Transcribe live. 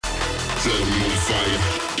Set 'em on fire.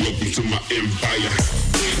 Welcome to my empire.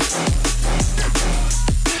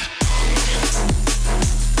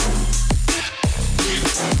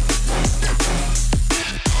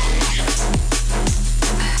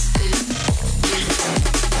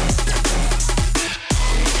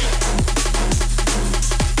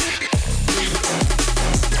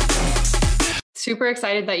 Super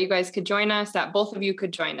excited that you guys could join us, that both of you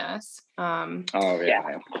could join us. Oh yeah,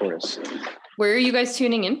 of course. Where are you guys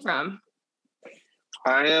tuning in from?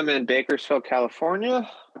 I am in Bakersfield, California.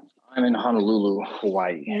 I'm in Honolulu,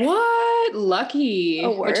 Hawaii. What? Lucky.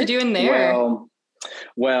 Oh, what you doing there?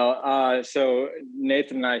 So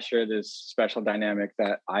Nathan and I share this special dynamic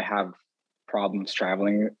that I have problems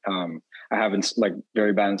traveling. I have like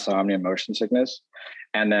very bad insomnia and motion sickness,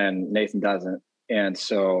 and then Nathan doesn't. And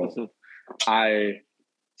so I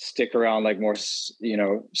stick around like more,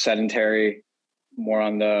 sedentary, more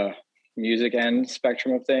on the music end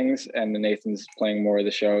spectrum of things. And then Nathan's playing more of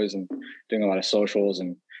the shows and doing a lot of socials.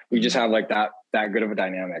 And we just have like that good of a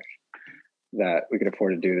dynamic that we could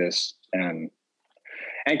afford to do this. And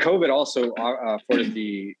COVID also afforded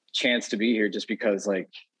the chance to be here just because like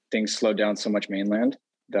things slowed down so much mainland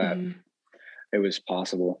that it was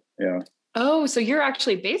possible. Yeah. Oh, so you're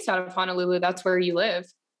actually based out of Honolulu. That's where you live.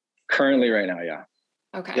 Currently right now. Yeah.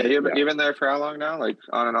 Okay. Yeah, you've been there for how long now? Like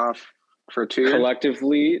on and off for 2 years?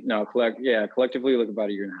 Collectively, like about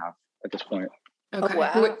a year and a half at this point. Okay. Oh,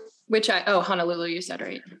 wow. Honolulu, you said,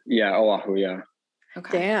 right? Yeah. Oahu. Yeah.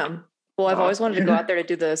 Okay. Damn. Well, I've always wanted to go out there to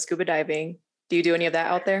do the scuba diving. Do you do any of that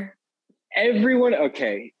out there? Everyone.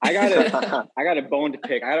 Okay. I got a bone to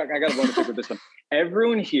pick. I got a bone to pick with this one.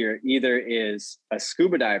 Everyone here either is a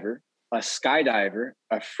scuba diver, a skydiver,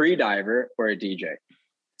 a free diver, or a DJ.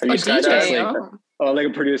 Are you DJ? Like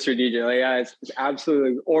a producer DJ. Like, yeah, it's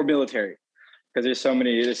absolutely, or military, because there's so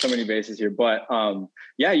many bases here. But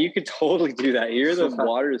yeah, you could totally do that here. The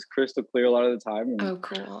water is crystal clear a lot of the time. And, oh,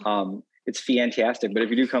 cool. It's fantastic. But if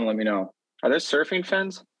you do come, let me know. Are there surfing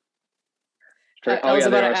fins? I was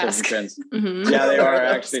about to surfing ask. fins. Mhm. Yeah, they are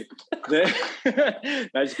actually.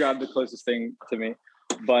 I just grabbed the closest thing to me.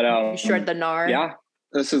 But You shred the gnar. yeah,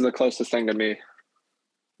 This is the closest thing to me.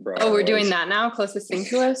 bro. Oh, we're doing that now? Closest thing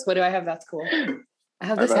to us? What do I have? That's cool. I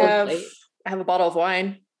have this I whole have, plate. I have a bottle of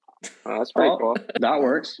wine. Oh, that's pretty cool. That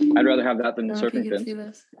works. I'd rather have that than the I don't know if surfing you can fin. see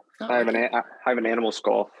this. I have an animal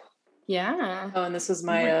skull. Yeah. Oh, and this is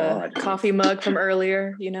my my God. coffee mug from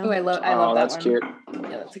earlier, you know? Oh, I love Oh, that that's one. cute.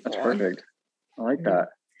 Yeah, that's a good That's one. perfect. I like that.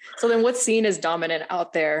 So then what scene is dominant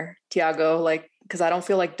out there, Tiago? Like, because I don't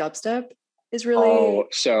feel like dubstep is really... Oh,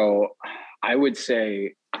 so I would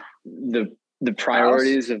say the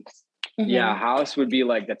priorities of house would be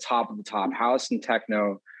like the top of the top. House and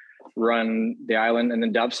techno run the island, and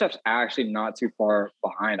then dubstep's actually not too far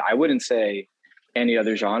behind. I wouldn't say any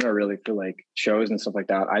other genre really for like shows and stuff like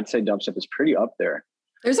that. I'd say dubstep is pretty up there.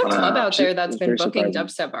 There's a club out there that's it's been very booking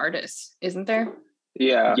surprising. dubstep artists, isn't there?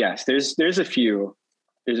 Yeah. Yes, there's a few.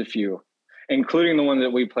 There's a few, including the one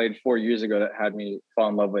that we played 4 years ago that had me fall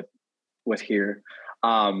in love with here.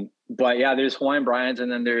 But yeah, there's Hawaiian Brian's, and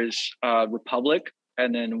then there's Republic,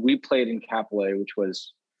 and then we played in Kapolei, which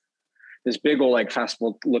was this big old like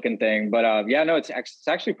festival looking thing. But yeah, no, it's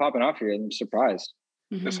actually popping off here, and I'm surprised.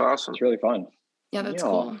 Mhm. That's awesome. It's really fun. Yeah, that's Yeah.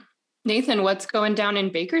 cool. Nathan, what's going down in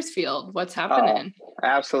Bakersfield? What's happening?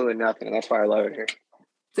 Absolutely nothing. That's why I love it here.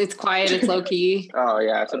 It's quiet, it's low key. Oh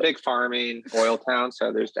yeah, it's a big farming oil town,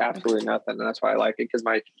 so there's absolutely nothing, and that's why I like it. Because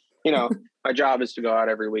my job is to go out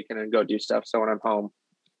every weekend and go do stuff. So when I'm home,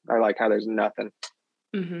 I like how there's nothing.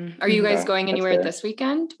 Are you guys Yeah, going that's anywhere fair. this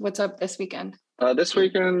weekend? What's up this weekend? This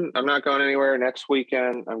weekend, I'm not going anywhere. Next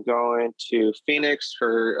weekend, I'm going to Phoenix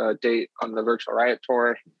for a date on the Virtual Riot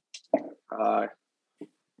tour.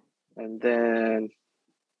 And then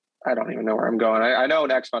I don't even know where I'm going. I know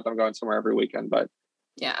next month I'm going somewhere every weekend, but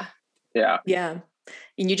Yeah. yeah. Yeah.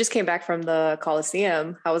 And you just came back from the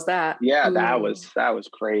Coliseum. How was that? Yeah, that Ooh. was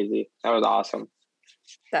crazy. That was awesome.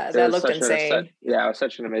 That It was looked such insane. it was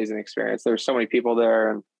such an amazing experience. There were so many people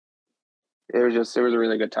there, and it was a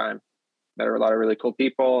really good time. There were a lot of really cool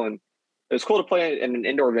people, and it was cool to play in an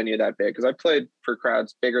indoor venue that big, because I played for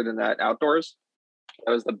crowds bigger than that outdoors.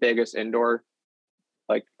 That was the biggest indoor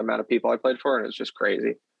like amount of people I played for, and it was just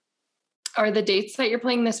crazy. Are the dates that you're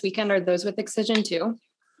playing this weekend, are those with Excision too?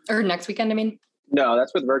 Or next weekend, I mean? No,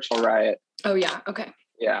 that's with Virtual Riot. Oh yeah, okay.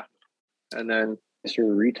 Yeah. And then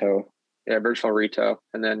Mr. Rito. Virtual Rito.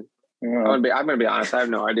 And then Yeah. I'm gonna be honest, I have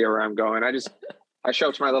no idea where I'm going. I show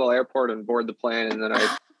up to my little airport and board the plane, and then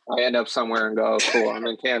I end up somewhere and go, cool, I'm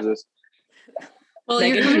in Kansas. Well,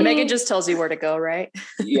 you're Megan, coming Megan just tells you where to go, right?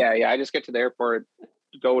 Yeah, I just get to the airport,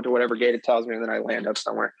 go to whatever gate it tells me, and then I land up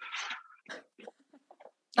somewhere.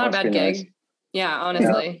 not a Must bad be gig. nice. Yeah,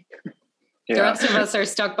 honestly. The Yeah. rest of us are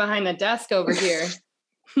stuck behind the desk over here.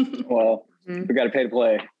 Well, Mhm. we got to pay to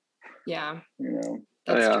play. Yeah, You know.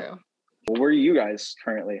 that's Yeah. true. Well, where are you guys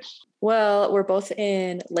currently? Well, we're both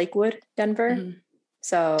in Lakewood, Denver. Mhm.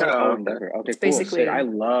 So Oh, Oh, in Denver. Okay, It's cool. basically- Sick. I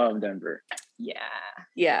love Denver. Yeah.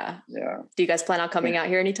 yeah. Yeah. Do you guys plan on coming out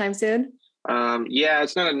here anytime soon? Yeah,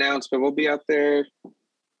 it's not announced, but we'll be out there a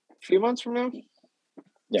few months from now.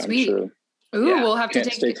 Yeah, Sweet. I'm sure. Ooh, Yeah, we'll have to Can't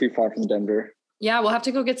take stay too far from Denver. Yeah, we'll have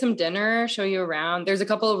to go get some dinner, show you around. There's a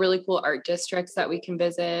couple of really cool art districts that we can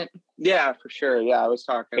visit. Yeah, for sure. Yeah, I was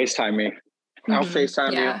talking. FaceTime me. I'll Mhm.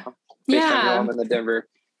 FaceTime Yeah. you. FaceTime you Yeah. while I'm in the Denver.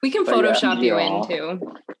 We can But yeah. Photoshop you in Yeah.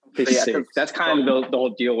 too. Be Yeah, safe. 'cause- That's kind of the whole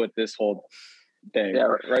deal with this whole thing.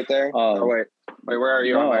 Yeah, right there. Oh wait, where are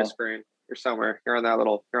you on my no. screen? You're somewhere. You're on that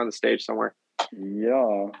little. You're on the stage somewhere.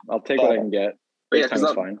 Yeah. I'll take what I can get. But yeah, FaceTime 'cause is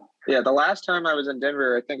I'm- fine. Yeah, the last time I was in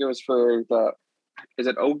Denver, I think it was for the. Is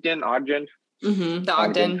it Ogden? Ogden? The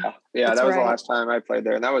Ogden. Yeah, That's that was right. the last time I played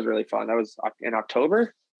there, and that was really fun. That was in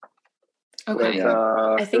October. Okay.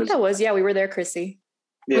 Yeah. I think that was, we were there, Chrissy.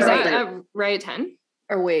 Yeah, Was I that think at Riot 10?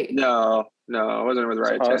 Or wait. no, it wasn't with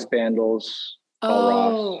Riot 10. Us, Bandles, Al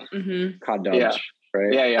Oh, Ross, mhm. Cod Dunch, Yeah.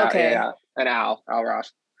 right? Yeah, Okay. yeah, and Al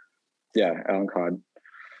Ross. Yeah, Alan Cod.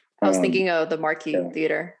 I was Um, thinking of the Marquee yeah.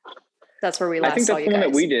 Theater. That's where we I last think saw that's you the one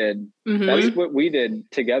guys. that we did. Mhm. That's what we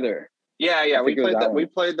did together. Yeah, I we think it was played that that. We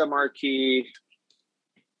one. played the Marquee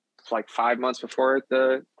like 5 months before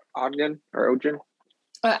the Ogden or Ogden.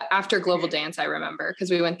 After Global Dance, I remember,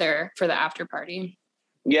 because we went there for the after party.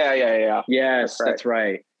 Yeah. Yes, That's that's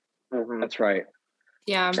right. Mhm. That's right.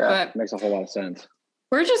 Yeah, Yeah. but Makes a whole lot of sense.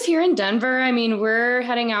 we're just here in Denver. I mean, we're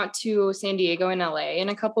heading out to San Diego and LA in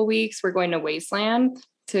a couple weeks. We're going to Wasteland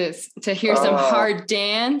to hear some Oh. hard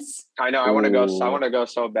dance. I know. I want to go. Ooh. I want to go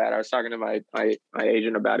so bad. I was talking to my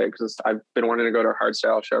agent about it because I've been wanting to go to a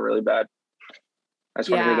hardstyle show really bad. I just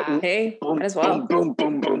want to Yeah. hear the Hey, boom, might as well. boom,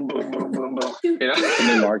 boom, boom, boom, boom, boom, boom. You know?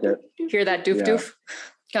 The new market. Hear that doof Yeah. doof?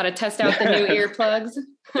 Got to test out the new earplugs.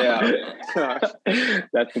 Yeah.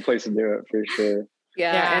 That's the place to do it for sure.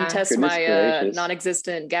 Yeah, Yeah. and test Goodness my gracious.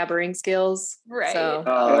 non-existent gabbering skills. Right. So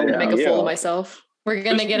Oh, yeah. make a fool Yeah. of myself. We're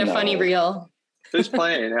going to get a funny No. reel. Who's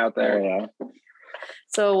playing out Oh, there? yeah.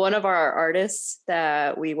 So one of our artists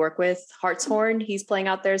that we work with, Hartshorn, he's playing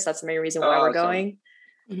out there. So that's the main reason why we're Awesome. going.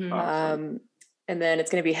 Mhm. Awesome. And then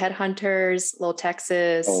it's going to be Headhunters, Little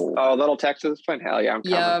Texas. Oh, Oh, Little Texas fun. Hell yeah, I'm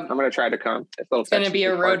coming. Yeah. I'm gonna try to come. If Little It's going to Texas be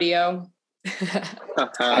a is playing. rodeo.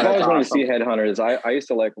 I've always wanted to see Headhunters. I used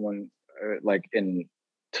to like one, like in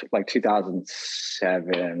like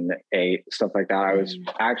 2007, 8, stuff like that. I was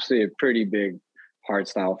actually a pretty big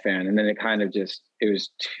hardstyle fan, and then it kind of just it was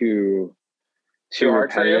too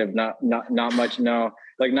hard for you? repetitive. Not much. No,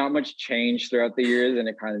 like not much change throughout the years, and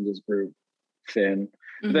it kind of just grew thin.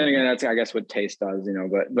 But then again, that's I guess what taste does, you know.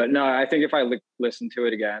 But no, I think if I listen to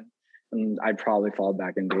it again, I'd probably fall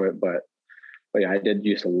back into it. But yeah, I did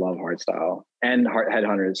used to love hardstyle and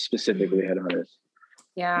Headhunters, specifically Headhunters.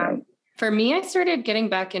 Yeah. Yeah. For me, I started getting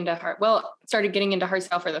back into started getting into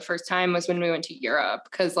hardstyle for the first time was when we went to Europe,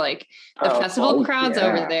 because like the festival crowds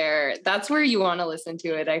over yeah. there, that's where you want to listen to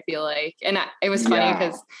it, I feel like. And it was funny Yeah.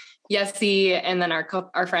 because Yessie and then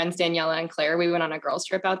our friends Daniela and Claire, we went on a girls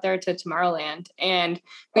trip out there to Tomorrowland, and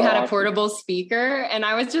we had a awesome. portable speaker, and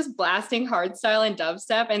I was just blasting hardstyle and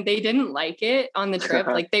dubstep, and they didn't like it on the trip.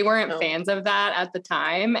 Like they weren't No. fans of that at the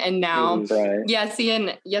time. And now Right.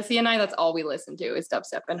 Yessie and I, that's all we listen to is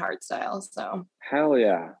dubstep and hardstyle. So Hell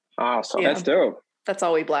yeah. Awesome. Yeah. That's dope. That's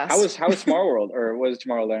all we blast. How was Tomorrow World, or was it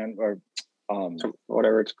Tomorrowland, or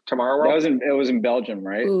Whatever. It's Tomorrow that World. it was in Belgium,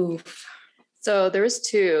 right? oof. So there was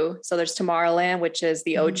two. So there's Tomorrowland, which is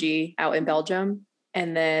the Mhm. OG out in Belgium.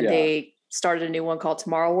 And then Yeah. they started a new one called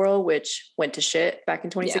Tomorrow World, which went to shit back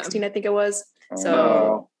in 2016, I think it was. So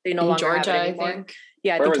Oh. they no In longer Georgia, have it I anymore. think.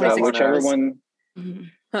 Yeah, I Where think was that one 2016. Whichever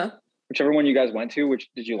Mhm. one, whichever one you guys went to,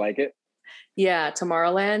 did you like it? Yeah,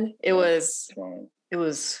 Tomorrowland. It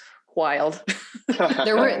was wild.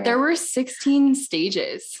 There were 16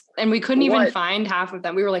 stages, and we couldn't even What? find half of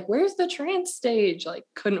them. We were like, "Where's the trance stage?" Like,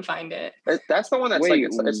 couldn't find it. That's the one that's Wait,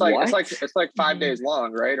 like it's like 5 Mhm. days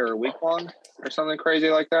long, right? Or a week long, or something crazy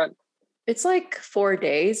like that. It's like 4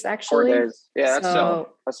 days 4 actually. days. Yeah,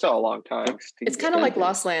 So that's still a long time. it's kind of like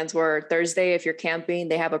Lost Lands, where Thursday, if you're camping,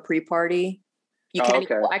 they have a pre-party. You Oh, can't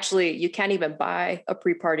okay. well, actually you can't even buy a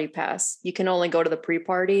pre-party pass. You can only go to the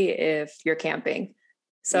pre-party if you're camping.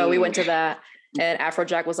 So we went to that, and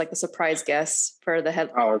Afrojack was like the surprise guest for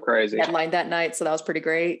the Oh, crazy. headline that night. So that was pretty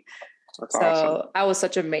great. That's So awesome. I was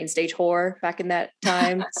such a main stage whore back in that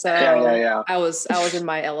time. So Yeah. I was in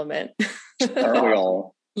my element. Aren't we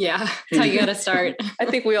all? Yeah, that's how you got to start. I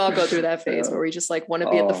think we all go through that phase Yeah. where we just like want to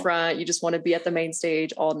be at the Oh. front. You just want to be at the main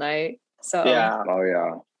stage all night. So Yeah, Oh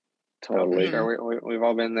yeah, totally. Mhm. we've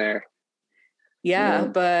all been there. yeah, Yeah.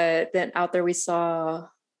 but then out there we saw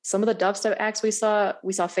some of the dubstep acts we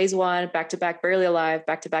saw Phase One, back to back Barely Alive,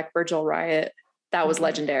 back to back Virgil Riot. That was Mhm.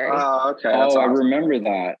 legendary. Oh, okay. That's Oh, I awesome. remember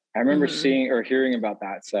that. I remember Mhm. seeing or hearing about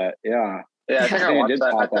that set. Yeah, Yeah, I think Yeah. I I think it watched did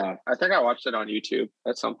that. pop off. I think I watched it on YouTube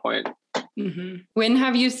at some point. Mhm. When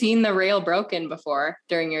have you seen the rail broken before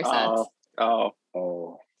during your sets? Oh,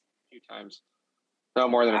 Oh, a few times. No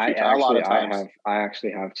more than a I few times. A lot of times. I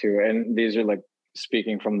actually have too. And these are like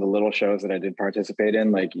speaking from the little shows that I did participate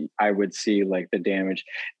in. Like I would see like the damage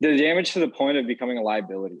to the point of becoming a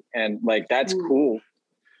liability, and like that's Ooh. cool.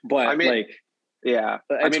 But I mean, like Yeah.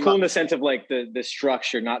 it's cool in the sense of like the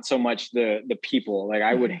structure, not so much the people. Like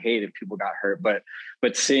I would hate if people got hurt, but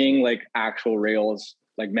seeing like actual rails,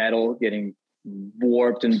 like metal getting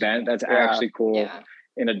warped and bent, that's actually cool Yeah.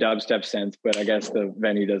 in a dubstep sense. But I guess the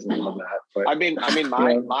venue doesn't love that. But I mean,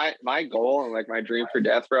 my goal and like my dream for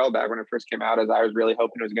Death Row back when it first came out is I was really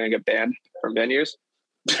hoping it was going to get banned from venues.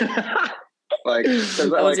 Like, That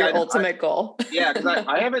was your ultimate goal. Yeah, because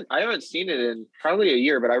I haven't seen it in probably a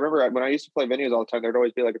year, but I remember when I used to play venues all the time, there'd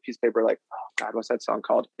always be like a piece of paper, like, oh God, what's that song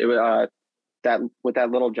called? It was that with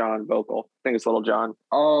that Little John vocal. I think it's Little John.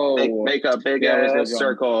 oh, Make a big Yeah, it was Lil ass Jon.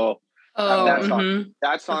 circle. Oh, That song. mhm.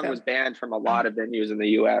 That song Okay. was banned from a lot of venues in the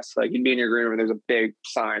US. Like you'd be in your green room and there's a big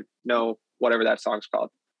sign, no, whatever that song's called.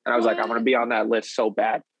 And I was like, I'm gonna be on that list so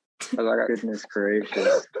bad. I was like, goodness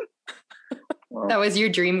gracious. Well, That was your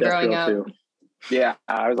dream Death growing Row up. too. yeah,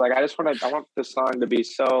 I was like, I want this song to be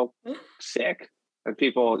so sick and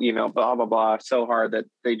people, blah blah blah, so hard that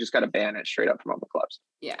they just got to ban it straight up from all the clubs.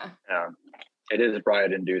 Yeah. Yeah, it is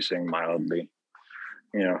riot inducing mildly,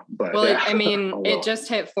 but Well, Yeah. I mean, Oh, well. it just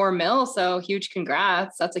hit 4 mil, so huge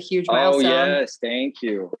congrats. That's a huge Oh milestone. yes, thank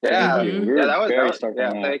you. Yeah, Thank you. We were yeah, that was very stoked yeah.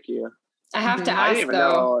 on that. Thank you. I have to Mhm. I ask didn't even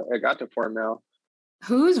though, know it got to 4 mil.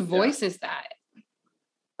 whose voice is that?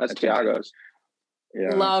 That's That's okay. Tiago's.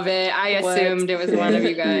 Yeah. Love it. I What? assumed it was one of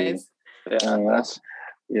you guys. Yeah, that's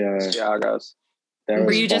Yeah. Tiago's. That Were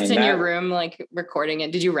was you just fun. in your That- room like recording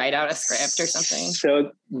it? Did you write out a script or something?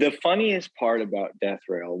 So the funniest part about Death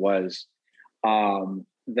Rail was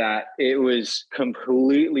that it was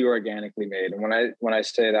completely organically made. And when I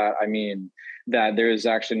say that, I mean that there is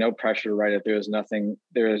actually no pressure to write it. There is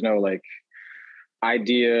no like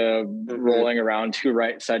idea rolling around to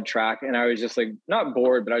write said track. And I was just like, not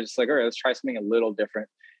bored, but I was just like, all right, let's try something a little different.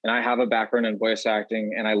 And I have a background in voice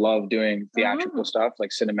acting and I love doing theatrical stuff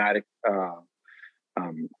like cinematic,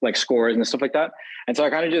 like scores and stuff like that. And so I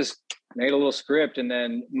kind of just made a little script. And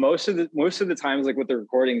then most of the times, like with the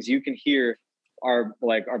recordings, you can hear our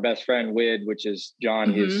best friend Wid, which is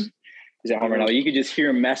John. He's at home right now. You could just hear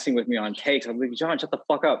him messing with me on takes. I'm like, John, shut the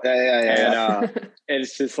fuck up. Yeah. And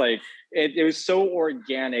it's just like it was so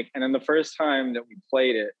organic. And then the first time that we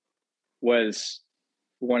played it was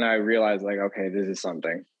when I realized, like, okay, this is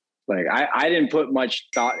something. Like I didn't put much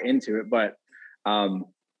thought into it, but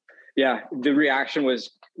yeah, the reaction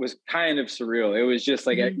was kind of surreal. It was just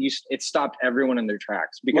like it stopped everyone in their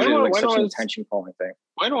tracks because it was like such an attention calling thing.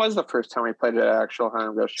 When was the first time we played at an actual Hunt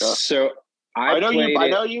and Go show? So I know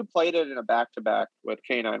you played it in a back to back with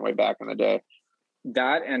K9 way back in the day.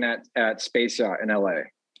 That and at Space Yacht in LA,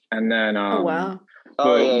 and then Oh wow.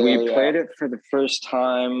 we played it for the first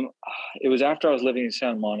time. It was after I was living in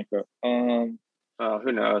Santa Monica.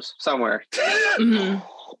 Who knows? Somewhere.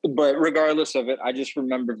 But regardless of it, I just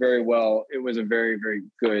remember very well. It was a very, very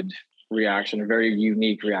good reaction, a very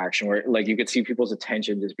unique reaction where like you could see people's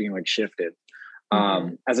attention just being like shifted,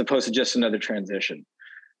 as opposed to just another transition.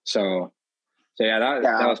 So yeah,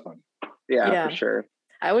 that was fun. Yeah, for sure.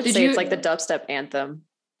 I would say it's like the dubstep anthem,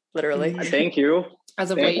 literally. Thank you. As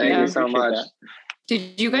of late, Thank you so much. That.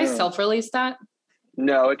 Did you guys self-release that?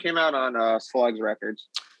 No, it came out on Slugs Records.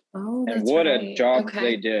 Oh, And that's what right. a job Okay.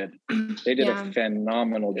 they did. They did a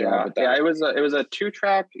phenomenal job with that. Yeah, it was a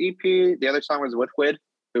 2-track EP. The other song was with Wid,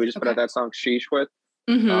 who we just put out that song Sheesh with.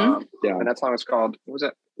 Mm-hmm. And that song was called, what was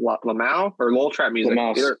it? Lamau or Lol Trap Music?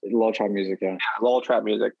 Lol Trap Music, yeah. Lol Trap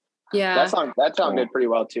Music. Yeah. That song did pretty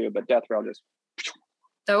well too, but Death Row just...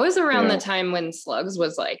 That was around the time when Slugs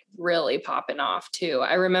was like really popping off too.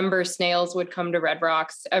 I remember Snails would come to Red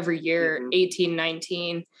Rocks every year, 18,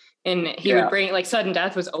 19. And he would bring like Sudden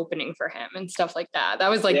Death was opening for him and stuff like that. That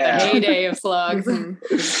was like the heyday of Slugs.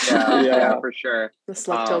 Yeah, for sure. The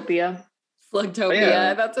Slugtopia.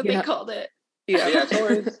 Slugtopia, that's what they called it. Yeah,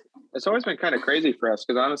 it's always been kind of crazy for us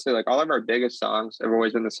because honestly, like all of our biggest songs have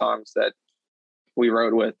always been the songs that we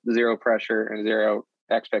wrote with zero pressure and zero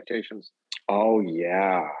expectations. Oh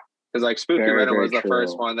yeah. Because like Spooky Very, Rhythm very was the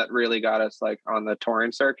first true. one that really got us like on the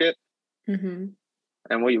touring circuit. Mm-hmm.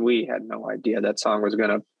 And we had no idea that song was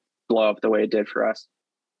gonna blow up the way it did for us.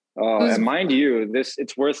 Oh, and mind you,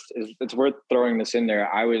 it's worth throwing this in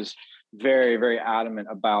there. I was very, very adamant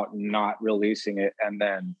about not releasing it, and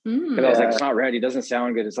then because I was like, it's not ready, it doesn't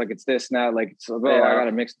sound good. It's like it's this and that, like I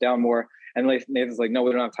gotta mix it down more. And like Nathan's like, no,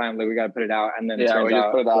 we don't have time. Like we gotta put it out. And then it turns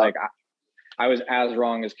out like I was as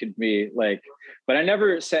wrong as could be. Like, but I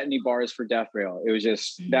never set any bars for Death Rail. It was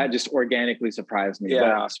just that just organically surprised me.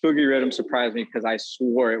 Yeah, but Spooky Rhythm surprised me because I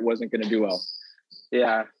swore it wasn't gonna do well.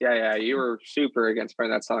 Yeah. You were super against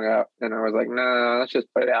putting that song out, and I was like, no, let's just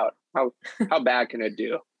put it out. How bad can it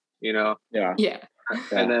do? You know? Yeah.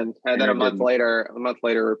 And then a month later,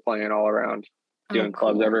 we're playing all around, doing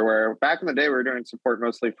clubs everywhere. Back in the day, we were doing support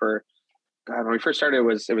mostly for. God, when we first started, it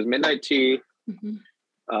was Midnight Tea,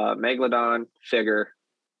 Megalodon, Figure.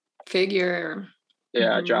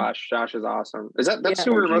 Yeah, Josh is awesome. That's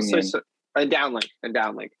who we were mostly and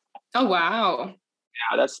Downlink. Oh wow.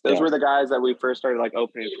 Yeah, those were the guys that we first started like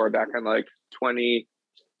opening for back in like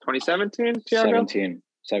 2017.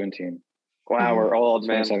 17. Wow, we're old,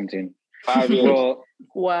 man. 17. 5 years. Well,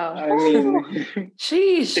 wow. I mean,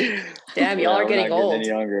 sheesh. Damn, y'all are getting old. Any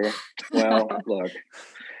younger. Well, look.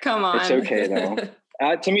 Come on. It's okay though.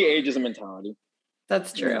 To me, age is a mentality.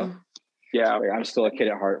 That's true. Yeah, like, I'm still a kid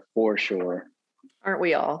at heart for sure. Aren't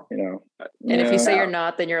we all? You know. And if you say you're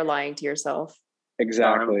not, then you're lying to yourself.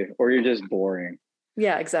 Exactly. Or you're just boring.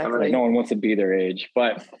 Yeah, exactly. Like, no one wants to be their age,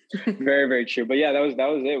 but very, very true. But yeah, that was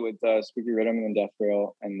it with Spooky Rhythm and then Death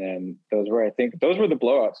Rail, and then those were the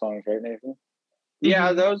blowout songs, right, Nathan?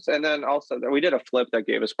 Yeah, those, and then also we did a flip that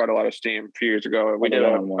gave us quite a lot of steam a few years ago. We did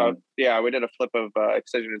a flip of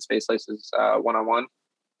Excision and Space Laces 1-on-1.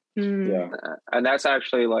 Yeah, and that's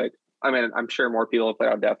actually like, I mean, I'm sure more people have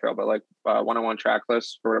played on Death Rail, but like 1-on-1 track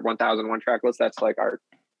list for 1001 track list, that's like our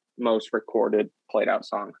most recorded played out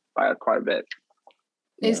song by quite a bit.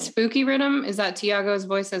 Is Spooky Rhythm, is that Tiago's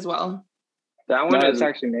voice as well? That one is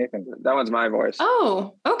actually Nathan. That one's my voice.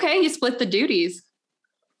 Oh, okay. You split the duties.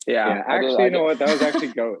 Yeah, actually, you know what? That was actually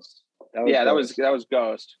Ghost. That was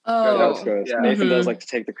Ghost. Oh, that was Ghost. Yeah. Nathan does like to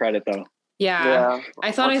take the credit though. Yeah.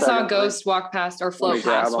 I thought I saw Ghost walk past or float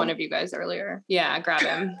past one of you guys earlier. Yeah, grab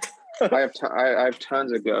him. I have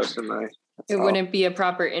tons of Ghosts in my. It wouldn't be a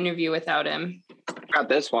proper interview without him. Got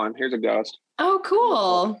this one. Here's a Ghost. Oh,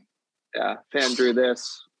 cool. Yeah, fan drew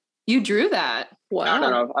this. You drew that? Wow.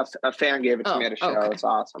 No. A fan gave it to me at a show. Okay. It's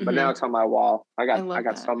awesome. But now it's on my wall. I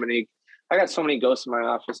got so many Ghosts in my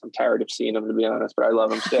office. I'm tired of seeing them, to be honest, but I love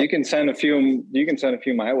them still. You can send a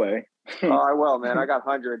few my way. Oh, I will, man. I got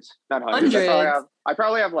hundreds. Not hundreds. I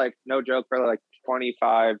probably have like, no joke, probably like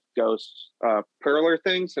 25 Ghost perler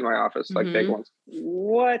things in my office, like big ones.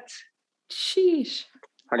 What? Sheesh.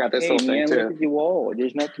 I got this little thing too. Look at the wall.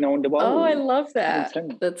 There's nothing on the wall. Oh, I love that.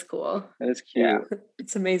 That's cool. That is cute. Yeah.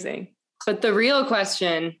 It's amazing. But the real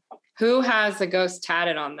question, who has the Ghost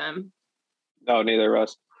tatted on them? No, neither of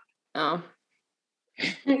us. Oh.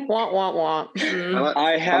 Want.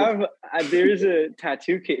 I have, there's a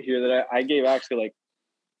tattoo kit here that I gave actually, like,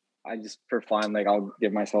 I just for fun, like I'll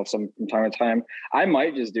give myself some from time to time. I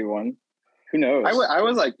might just do one. Who knows? I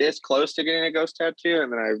was like this close to getting a Ghost tattoo,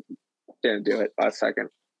 and then I didn't do it last second.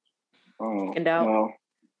 Oh, well,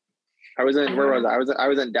 I was in, where was I? I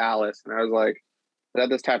was in Dallas, and I was like, I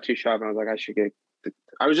had this tattoo shop, and I was like, I should get,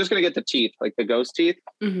 I was just going to get the teeth, like the ghost teeth.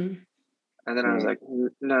 And then I was like,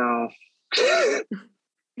 no.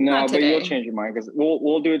 No, but you'll change your mind, because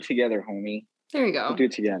we'll do it together, homie. There you go. We'll do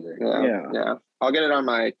it together. Yeah. I'll get it on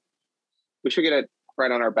we should get it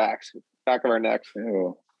right on our backs, back of our necks.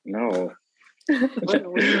 Ew, no. Where do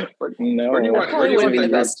you want the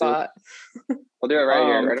best spot? We'll do it right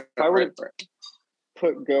here. Right, I would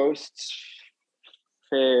put Ghost's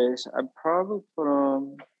face. I'd probably put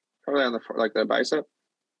on the like the bicep.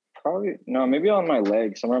 Probably no, maybe on my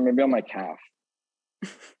leg somewhere. Maybe on my calf.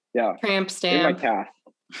 Yeah, tramp stamp. Maybe my calf.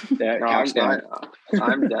 Yeah, no,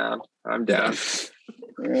 I'm down. I'm down.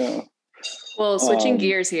 Yeah. Well, switching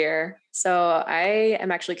gears here. So I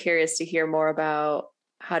am actually curious to hear more about,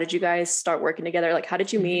 how did you guys start working together? Like, how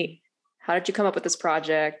did you meet? How did you come up with this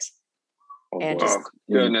project?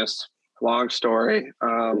 Goodness, long story.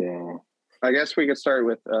 I guess we could start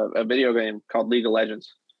with a video game called League of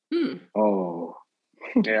Legends. Oh,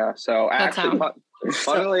 yeah. So actually,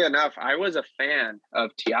 funnily enough, I was a fan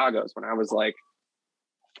of Tiago's when I was like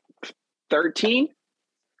 13.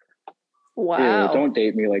 Wow! Ew, don't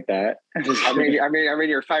date me like that. I mean,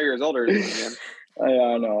 you're 5 years older than me, man.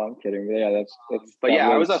 I know. I'm kidding. Yeah, that's. But yeah,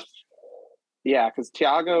 I was a Yeah, because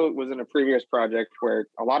Tiago was in a previous project where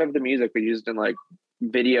a lot of the music we used in like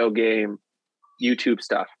video game YouTube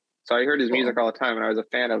stuff. So I heard his music all the time, and I was a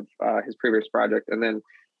fan of his previous project. And then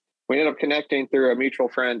we ended up connecting through a mutual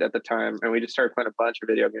friend at the time, and we just started playing a bunch of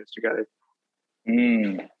video games together.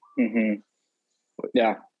 Mm-hmm.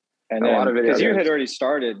 Yeah, and a lot of video games. Because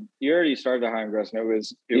you already started the High and Gross, and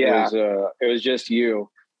it was just you.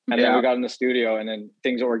 And then we got in the studio, and then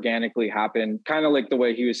things organically happened, kind of like the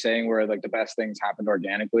way he was saying, where like the best things happened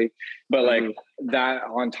organically. But like that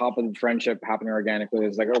on top of the friendship happening organically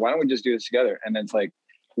is like, oh, why don't we just do this together? And then it's like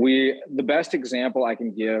the best example I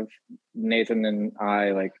can give Nathan and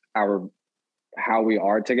I, like how we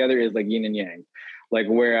are together is like yin and yang. Like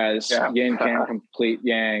whereas yin can't complete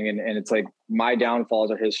yang, and it's like my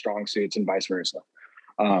downfalls are his strong suits and vice versa.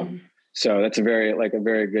 So that's a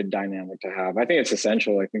very good dynamic to have. I think it's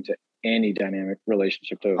essential, I think, to any dynamic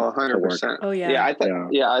relationship to 100%. Oh yeah. I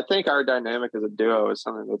think our dynamic as a duo is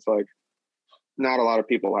something that's like not a lot of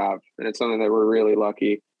people have, and it's something that we're really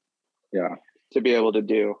lucky to be able to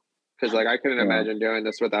do. Because like I couldn't imagine doing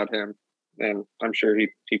this without him, and I'm sure he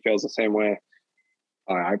feels the same way.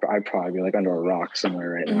 I'd probably be like under a rock somewhere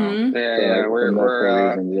right now.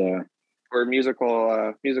 We're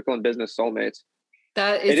musical and business soulmates.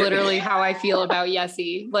 That is literally how I feel about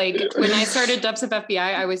Yessie. Like when I started Dubstep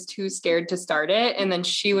FBI, I was too scared to start it. And then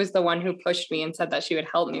she was the one who pushed me and said that she would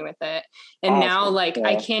help me with it. And now like,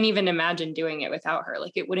 I can't even imagine doing it without her.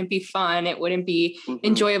 Like it wouldn't be fun. It wouldn't be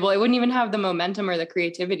enjoyable. It wouldn't even have the momentum or the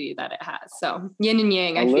creativity that it has. So yin and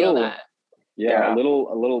yang, I feel that. Yeah. A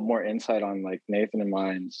little more insight on like Nathan and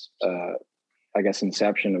mine's, I guess,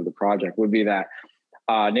 inception of the project would be that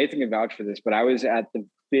Nathan can vouch for this, but I was at the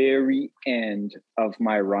very end of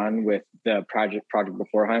my run with the project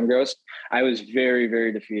before High and Gross. I was very,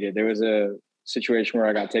 very defeated. There was a situation where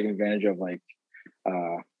I got taken advantage of, like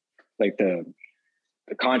the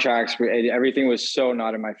contracts, everything was so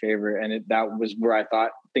not in my favor. And that was where I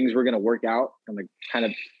thought things were going to work out and like kind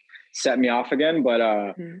of set me off again. But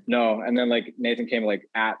no. And then like Nathan came like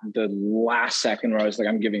at the last second where I was like,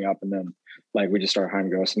 I'm giving up. And then like, we just started High and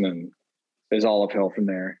Gross, and then it was all uphill from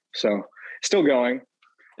there. So still going.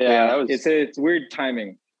 Yeah, it's weird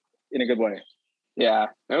timing in a good way. Yeah,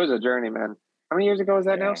 it was a journey, man. How many years ago was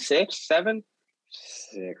that now? 6, 7?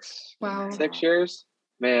 6. Wow. 6 years?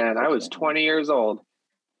 Man, I was 20 years old.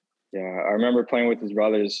 Yeah, I remember playing with his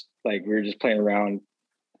brothers. Like we were just playing around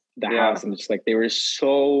the house, and just like they were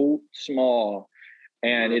so small,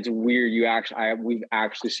 and it's weird. We've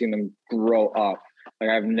actually seen them grow up. Like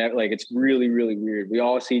I've never, like it's really, really weird. We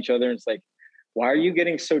all see each other, and it's like, why are you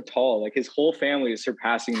getting so tall? Like his whole family is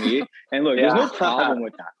surpassing me. And look, there's no problem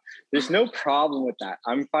with that. There's no problem with that.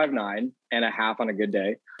 I'm 5'9.5" on a good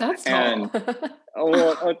day. That's tall.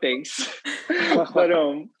 Oh, thanks. But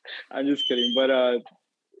I'm just kidding. But the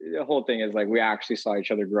whole thing is like we actually saw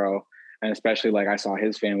each other grow, and especially like I saw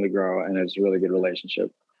his family grow, and it was a really good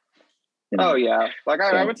relationship. You know? Oh yeah, like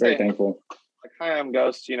I would say, thankful. Like High and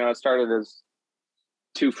Ghost, it started as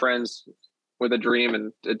two friends with a dream,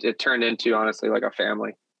 and it turned into honestly like a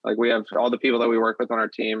family. Like we have all the people that we work with on our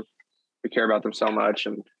team, we care about them so much,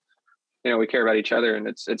 and we care about each other, and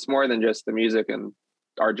it's more than just the music and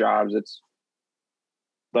our jobs. It's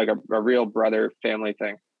like a real brother family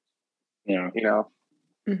thing. It's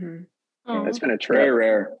been a trip. Very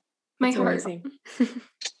rare. My heart.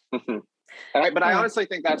 But I honestly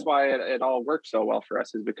think that's why it all worked so well for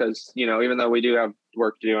us, is because, even though we do have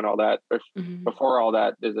work to do and all that, before all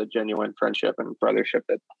that is a genuine friendship and brothership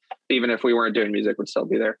that even if we weren't doing music would still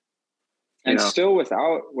be there. And still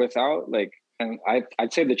without like, and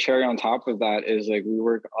I'd say the cherry on top of that is like, we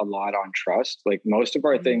work a lot on trust. Like most of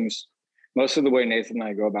our things, most of the way Nathan and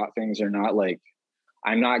I go about things are not like,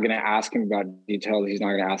 I'm not going to ask him about details. He's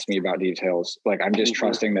not going to ask me about details. Like I'm just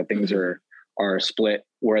trusting that things are split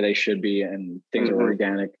where they should be and things are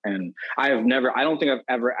organic. And I don't think I've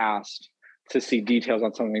ever asked to see details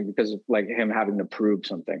on something because of like him having to prove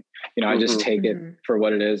something. I just take it for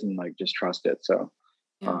what it is and like just trust it. So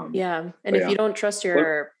And if you don't trust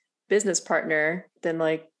your business partner, then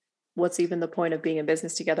like what's even the point of being in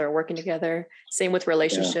business together or working together? Same with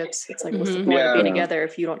relationships. It's like what's the point of being together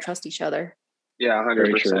if you don't trust each other? Yeah,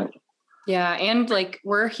 100%. Yeah. And like,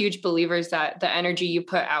 we're huge believers that the energy you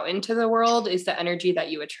put out into the world is the energy that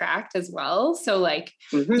you attract as well. So like,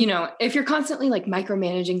 if you're constantly like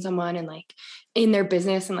micromanaging someone and like in their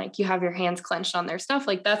business and like you have your hands clenched on their stuff,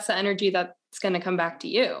 like that's the energy that's going to come back to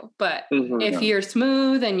you. But if you're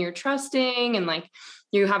smooth and you're trusting and like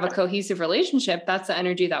you have a cohesive relationship, that's the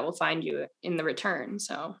energy that will find you in the return.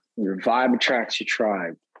 So your vibe attracts your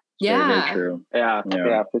tribe. Yeah. Very true. Yeah,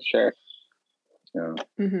 for sure. Yeah.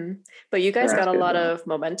 Mm-hmm. But you guys got a lot of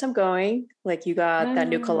momentum going. Like you got that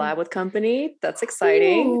new collab with Company. That's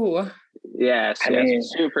exciting. Ooh. Yes,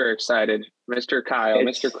 super excited. Mr. Kyle,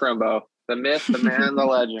 Mr. Crumbo, the myth, the man, the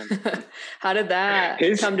legend. How did that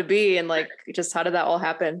come to be? And like, just how did that all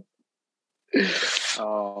happen?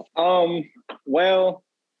 Oh, well,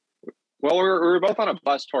 we were both on a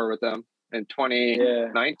bus tour with them in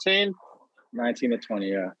 2019, 19 to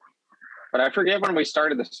 20, yeah. But I forget when we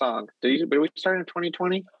started the song. Did we start in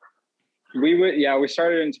 2020? We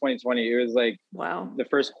started in 2020. It was like the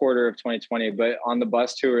first quarter of 2020. But on the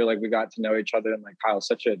bus tour, like we got to know each other, and like Kyle's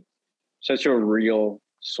such a real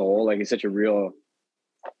soul. Like he's such a real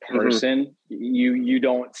person. Mm-hmm. You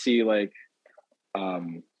don't see like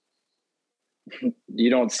you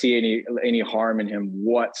don't see any harm in him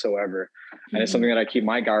whatsoever. Mm-hmm. And it's something that I keep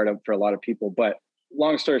my guard up for a lot of people. But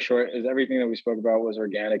long story short is everything that we spoke about was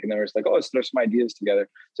organic, and there was like, let's throw some ideas together.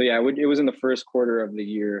 So yeah, it was in the first quarter of the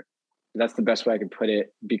year. That's the best way I could put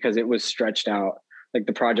it, because it was stretched out. Like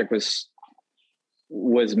the project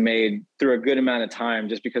was made through a good amount of time,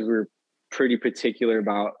 just because we were pretty particular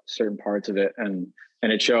about certain parts of it, and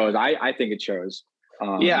it shows. I think it shows.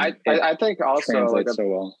 I think also translates so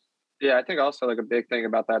well. Yeah, I think also like a big thing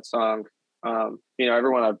about that song, all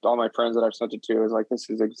my friends that I've sent it to is like, this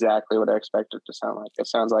is exactly what I expect it to sound like. It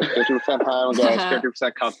sounds like 50% Highland Ghost,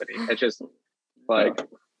 50% Company. It's just like,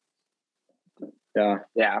 yeah.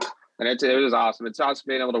 And it was awesome. It's awesome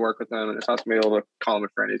being able to work with him, and it's awesome being able to call him a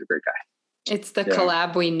friend. He's a great guy. It's the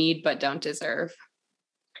collab we need but don't deserve.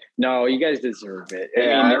 No, you guys deserve it. We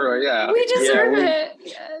deserve it.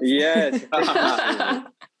 Yes.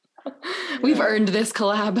 We've earned this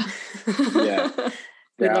collab.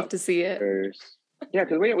 We'd love to see it. Yeah,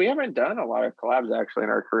 because we haven't done a lot of collabs actually in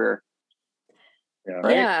our career. Yeah,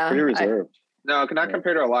 right? Yeah. Pretty reserved. No, not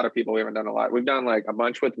compared to a lot of people. We haven't done a lot. We've done like a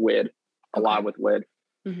bunch with WID, a lot with WID.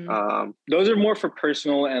 Mm-hmm. Those are more for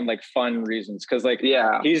personal and like fun reasons, because like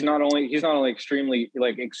he's not only extremely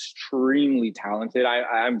talented.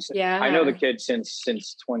 I know the kid since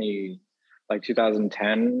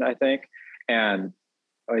 2010, I think, and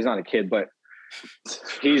he's not a kid, but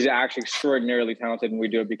he's actually extraordinarily talented, and we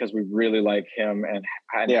do it because we really like him and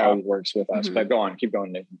how he works with us. But keep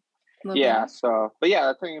going, Nathan. So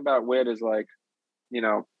the thing about WID is like,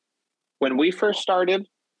 when we first started,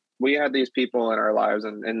 we had these people in our lives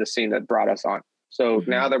and in the scene that brought us on. So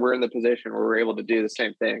now that we're in the position where we're able to do the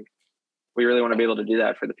same thing, we really want to be able to do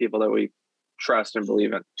that for the people that we trust and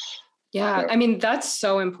believe in. Yeah, I mean, that's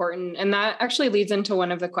so important. And that actually leads into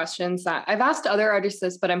one of the questions that I've asked other artists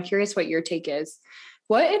this, but I'm curious what your take is.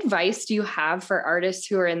 What advice do you have for artists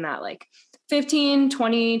who are in that like 15,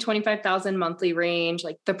 20, 25,000 monthly range?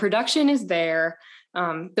 Like the production is there.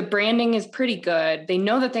 The branding is pretty good. They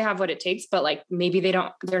know that they have what it takes, but like maybe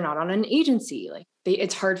they're not on an agency. Like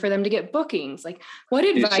it's hard for them to get bookings. Like what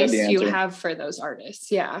advice do you have for those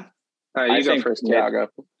artists? Yeah. You go first, Tiago,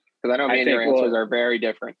 because I know me and your answers are very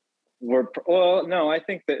different. No, I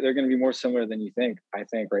think that they're going to be more similar than you think. I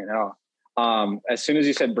think right now, as soon as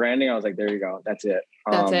you said branding, I was like, there you go. That's it.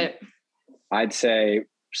 That's it. I'd say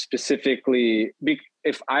specifically,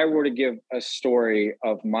 if I were to give a story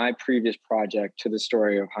of my previous project to the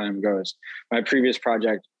story of Hi, I'm Ghost, my previous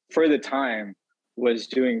project for the time was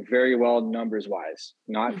doing very well numbers wise,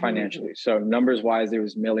 not financially. So numbers wise, there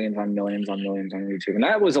was millions on millions on millions on YouTube. And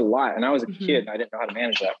that was a lot. And I was a kid and I didn't know how to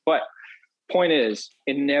manage that. But point is,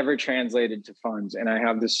 it never translated to funds. And I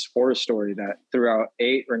have this horror story that throughout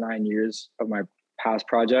 8 or 9 years of my past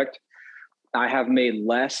project, I have made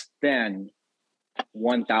less than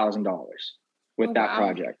 $1,000 with that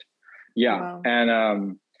project. Yeah. Wow.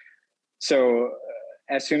 And so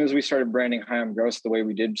as soon as we started branding Hi, I'm Ghost the way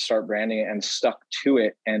we did start branding it and stuck to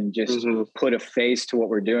it and just put a face to what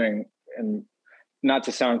we're doing, and not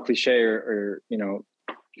to sound cliche or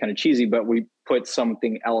kind of cheesy, but we put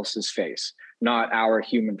something else's face, not our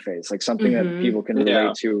human face, like something that people can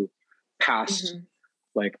relate to past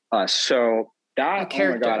like us. So that,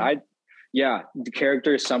 oh my God, the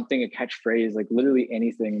character is something, a catchphrase, like literally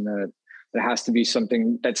anything that has to be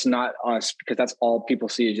something that's not us, because that's all people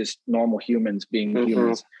see is just normal humans being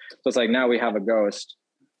humans. So it's like, now we have a ghost.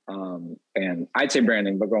 And I'd say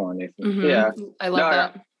branding, but go on, Nathan. Yeah. I love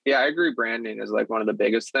that. Yeah, I agree. Branding is like one of the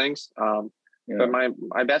biggest things. But my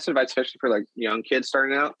best advice, especially for like young kids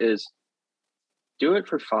starting out, is do it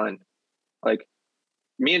for fun. Like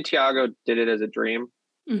me and Tiago did it as a dream.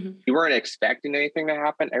 You weren't expecting anything to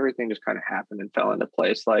happen. Everything just kind of happened and fell into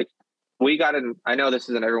place. Like we got I know this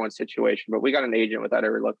isn't everyone's situation, but we got an agent without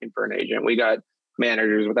ever looking for an agent. We got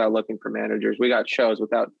managers without looking for managers. We got shows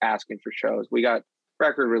without asking for shows. We got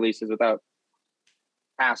record releases without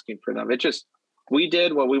asking for them. It just we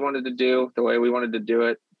did what we wanted to do the way we wanted to do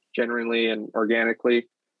it, genuinely and organically,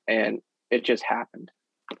 and it just happened.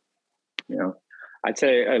 You know, I'd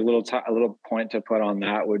say a little point to put on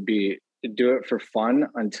that would be to do it for fun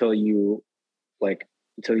until you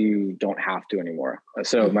don't have to anymore.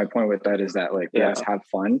 So my point with that is that, like, yes, have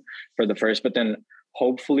fun for the first, but then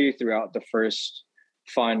hopefully throughout the first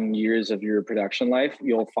fun years of your production life,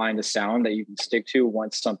 you'll find a sound that you can stick to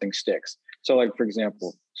once something sticks. So, like, for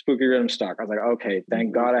example, Spooky Rhythm stuck. I was like, okay,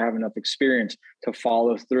 thank God I have enough experience to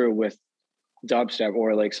follow through with dubstep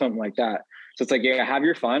or like something like that. So it's like, yeah, have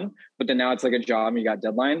your fun, but then now it's like a job and you got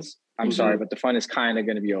deadlines. I'm sorry, but the fun is kind of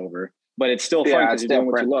going to be over, but it's still fun because you're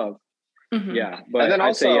doing what you love. Yeah. But and then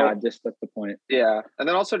I'd say, just that's the point. Yeah. And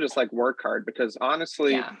then also just like work hard, because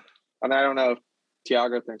honestly, I mean, I don't know if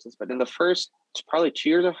Tiago thinks this, but in the first probably 2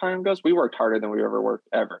 years of High on Ghost, we worked harder than we ever worked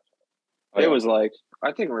ever. It was like,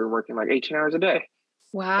 I think we were working like 18 hours a day.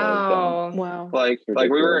 Wow. Like we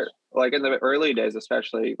were like in the early days,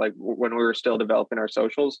 especially like when we were still developing our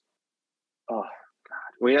socials. Oh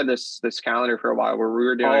God, we had this calendar for a while where we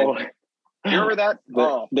were doing. You remember that?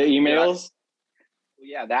 The emails.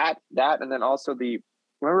 Yeah, that, and then also remember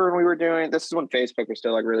when we were doing. This is when Facebook was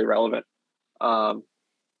still like really relevant.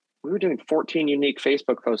 We were doing 14 unique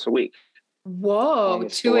Facebook posts a week. Whoa,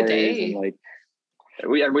 2 a day. Like,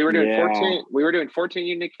 we were doing 14. We were doing 14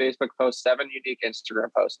 unique Facebook posts, 7 unique Instagram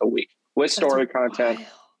posts a week with story content.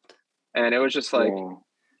 And it was just like,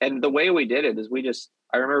 and the way we did it is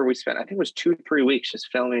I remember we spent, I think it was 2-3 weeks just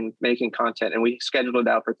filming, making content, and we scheduled it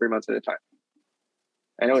out for 3 months at a time.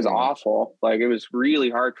 And it was awful. Like, it was really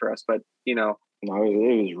hard for us, but it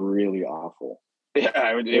was really awful.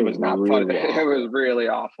 Yeah, it was not fun. It was really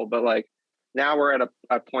awful. But like, now we're at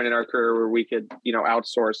a point in our career where we could,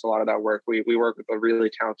 outsource a lot of that work. We work with a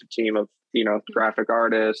really talented team of, graphic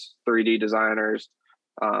artists, 3D designers,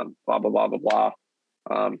 blah, blah, blah, blah,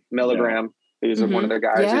 blah. Milligram, he's one of the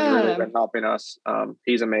guys who's really been helping us.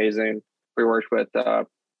 He's amazing. We worked with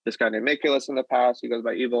this guy named Miculus in the past. He goes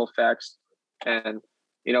by Evil Effects. And,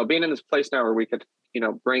 being in this place now where we could,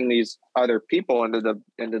 bring these other people into the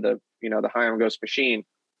the High on Ghost machine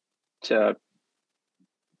to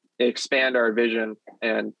expand our vision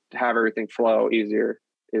and have everything flow easier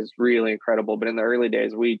is really incredible. But in the early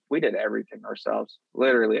days, we did everything ourselves,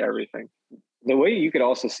 literally everything. The way you could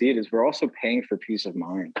also see it is we're also paying for peace of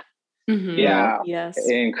mind. Yeah. Yes.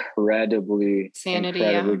 Incredibly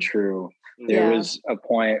true. There was a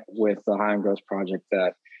point with the High on Ghost project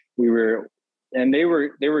that they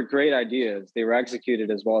were great ideas. They were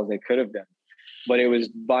executed as well as they could have been. But it was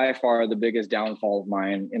by far the biggest downfall of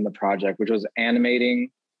mine in the project, which was animating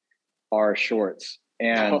our shorts.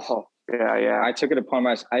 And I took it upon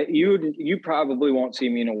myself. You probably won't see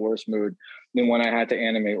me in a worse mood than when I had to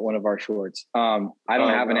animate one of our shorts. I don't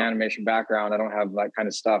have an animation background. I don't have that kind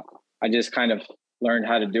of stuff. I just kind of learned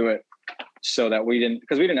how to do it so that we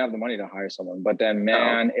didn't have the money to hire someone. But then,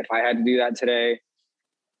 if I had to do that today,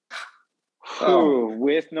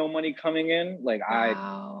 with no money coming in, like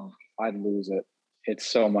I'd lose it. It's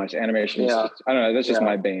so much animation. I don't know. That's just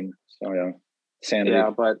my bane. So sanity.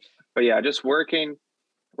 Yeah, but just working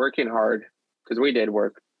hard, because we did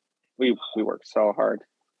work. We worked so hard.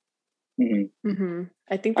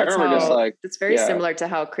 I think that's it's very similar to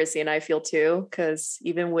how Chrissy and I feel too. Because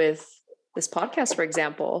even with this podcast, for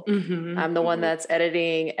example, I'm the one that's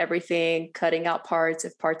editing everything, cutting out parts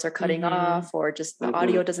if parts are cutting off, or just the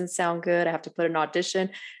audio doesn't sound good. I have to put an audition.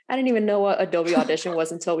 I didn't even know what Adobe Audition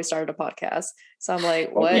was until we started a podcast. So I'm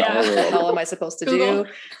like, what the hell am I supposed to do?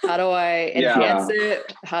 How do I enhance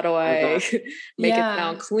it? How do I make it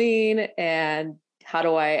sound clean? And how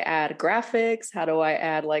do I add graphics? How do I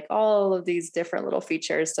add like all of these different little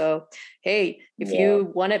features? So, hey, if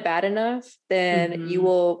you want it bad enough, then you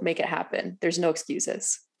will make it happen. There's no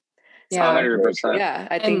excuses. So, 100%. Yeah,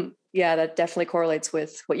 I think, that definitely correlates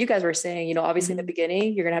with what you guys were saying. Obviously in the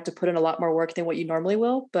beginning, you're going to have to put in a lot more work than what you normally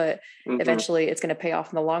will, but eventually it's going to pay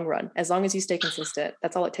off in the long run. As long as you stay consistent,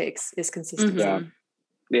 that's all it takes is consistency.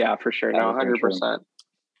 Yeah, for sure. No, 100%.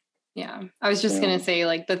 Yeah. I was just going to say,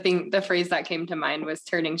 like, the phrase that came to mind was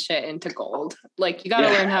turning shit into gold. Like, you got to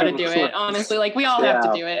learn how to do it. Honestly, like, we all have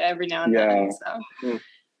to do it every now and then. So,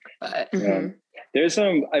 but there's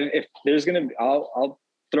I'll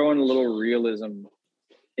throw in a little realism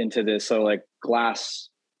into this. So like glass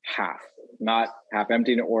half, not half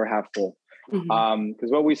empty or half full. Because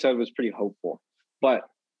what we said was pretty hopeful, but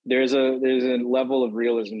there's a level of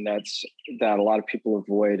realism that a lot of people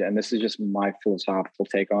avoid, and this is just my philosophical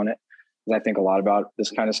take on it, because I think a lot about this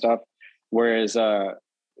kind of stuff. Whereas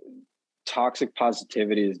toxic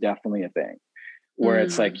positivity is definitely a thing. where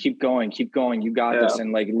it's like, keep going, you got this.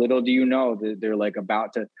 And like, little do you know that they're like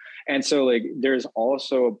about to. And so like, there's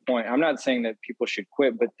also a point, I'm not saying that people should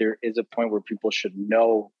quit, but there is a point where people should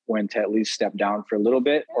know when to at least step down for a little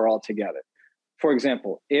bit or altogether. For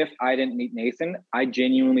example, if I didn't meet Nathan, I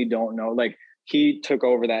genuinely don't know. Like, he took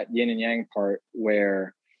over that yin and yang part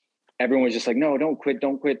where everyone was just like, no, don't quit.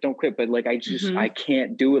 But like, I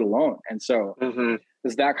can't do it alone. And so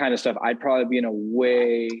there's that kind of stuff. I'd probably be in a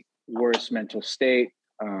way worse mental state.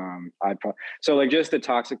 So like, just the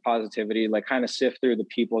toxic positivity, like kind of sift through the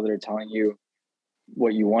people that are telling you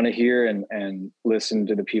what you want to hear and listen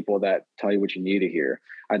to the people that tell you what you need to hear.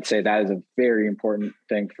 I'd say that is a very important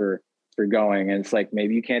thing for going. And it's like,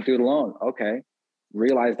 maybe you can't do it alone. Okay.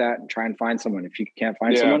 Realize that and try and find someone. If you can't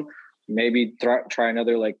find someone, maybe try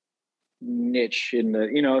another like niche in the,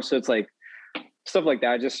 you know, so it's like stuff like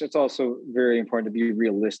that. Just, it's also very important to be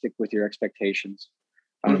realistic with your expectations,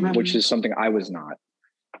 which is something I was not.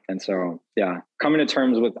 And so, coming to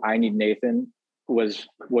terms with I need Nathan was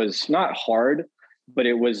not hard, but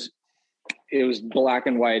it was black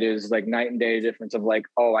and white. It was like night and day difference of like,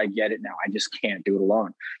 oh, I get it now. I just can't do it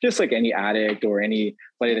alone. Just like any addict or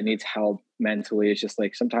anybody that needs help mentally. It's just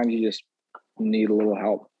like, sometimes you just need a little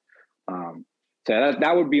help. So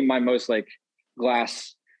that would be my most like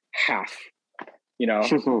glass half, you know,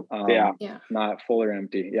 not full or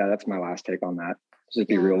empty. Yeah. That's my last take on that. Just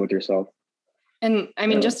be real with yourself. And I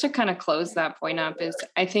mean, just to kind of close that point up is,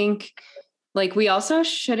 I think like we also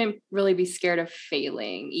shouldn't really be scared of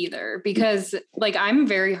failing either, because like I'm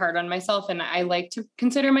very hard on myself and I like to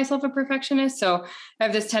consider myself a perfectionist. So I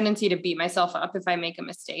have this tendency to beat myself up if I make a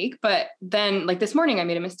mistake. But then like this morning I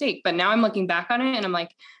made a mistake, but now I'm looking back on it and I'm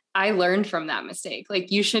like, I learned from that mistake.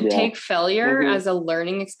 Like you should take failure as a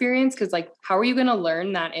learning experience. Cause like, how are you going to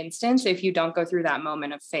learn that instance if you don't go through that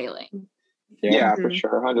moment of failing? Yeah, for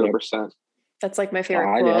sure. 100%. That's like my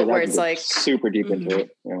favorite quote where it's like super deep into it.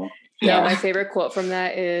 You know? Yeah, my favorite quote from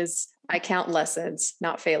that is, I count lessons,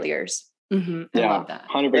 not failures. I love that.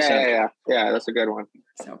 100%. Yeah, that's a good one.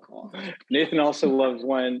 So cool. Nathan also loves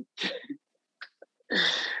when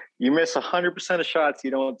you miss 100% of shots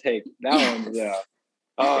you don't take. That one's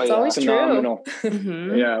it's always phenomenal.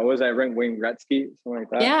 True. Yeah, what was that? Wayne Gretzky, something like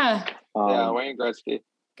that. Yeah. Wayne Gretzky.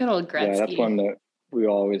 Good old Gretzky. Yeah, that's one that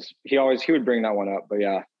he would bring that one up. But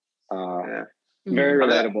very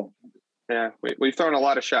relatable. Yeah, we've thrown a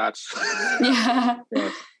lot of shots. Yes.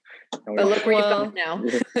 But look where you've gone now.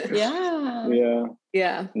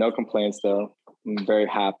 Yeah. No complaints though. I'm very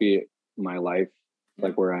happy in my life,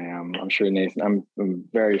 like where I am. I'm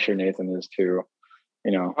very sure Nathan is too.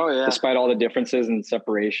 You know, despite all the differences and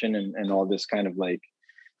separation and all this kind of like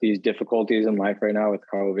these difficulties in life right now with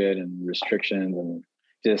COVID and restrictions and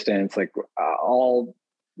distance, like all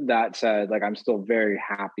that said, like I'm still very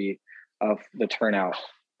happy of the turnout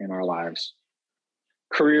in our lives,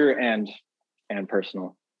 career and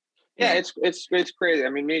personal. Yeah, it's crazy. I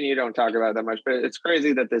mean, me and you don't talk about it that much, but it's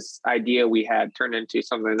crazy that this idea we had turned into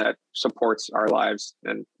something that supports our lives,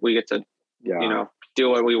 and we get to, you know, do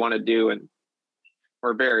what we want to do, and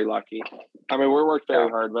we're very lucky. I mean, we worked very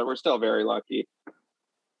hard, but we're still very lucky.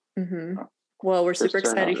 Well, we're super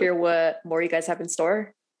excited to hear what more you guys have in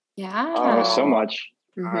store. Yeah. So much.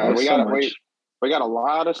 We got a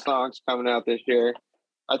lot of songs coming out this year.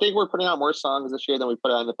 I think we're putting out more songs this year than we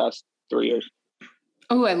put out in the past 3 years.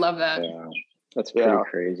 Oh, I love that. Yeah, that's pretty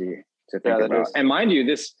crazy to think about. And mind you,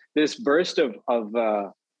 this burst of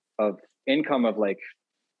income of like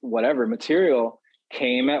whatever material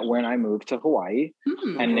came at when I moved to Hawaii,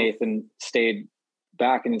 and Nathan stayed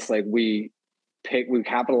back, and it's like we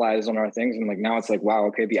capitalized on our things, and like now it's like, wow,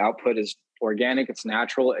 okay, the output is organic, it's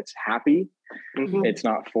natural, it's happy, it's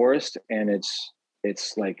not forced, and it's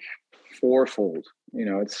like fourfold. You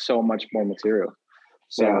know, it's so much more material.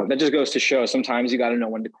 So that just goes to show sometimes you got to know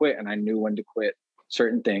when to quit. And I knew when to quit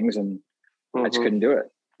certain things, and I just couldn't do it,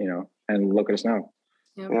 you know, and look at us now.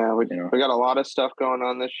 Yeah. We got a lot of stuff going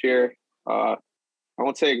on this year. I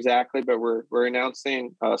won't say exactly, but we're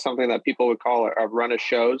announcing something that people would call a run of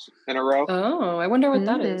shows in a row. Oh, I wonder what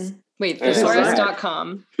that is. Wait,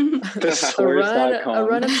 thesaurus.com. A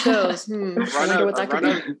run of shows. A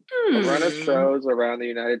run of shows around the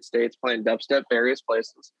United States playing dubstep, various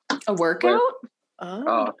places. A workout?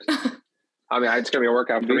 Oh. I mean, it's going to be a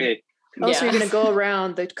workout for me. Oh, so you're going to go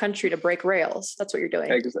around the country to break rails. That's what you're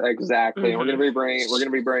doing. Exactly. And we're going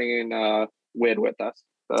to be bringing WID with us.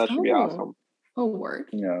 So that should be awesome. Oh, word.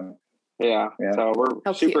 Yeah. So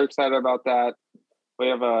we're super excited about that. We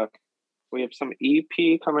have some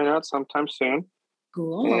EP coming out sometime soon.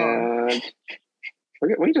 Cool. And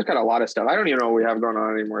we just got a lot of stuff. I don't even know what we have going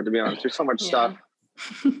on anymore, to be honest. There's so much stuff.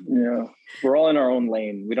 Yeah, we're all in our own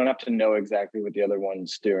lane. We don't have to know exactly what the other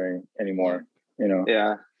one's doing anymore. You know.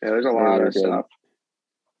 Yeah. There's a lot of stuff.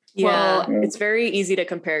 Yeah, it's very easy to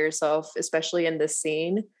compare yourself, especially in this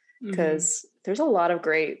scene, because there's a lot of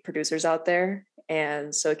great producers out there.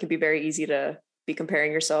 And so it can be very easy to be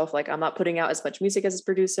comparing yourself. Like, I'm not putting out as much music as a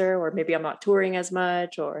producer, or maybe I'm not touring as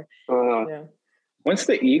much, or, Once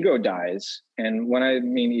the ego dies, and when I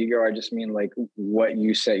mean ego, I just mean like what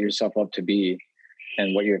you set yourself up to be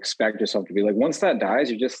and what you expect yourself to be. Like, once that dies,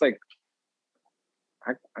 you're just like,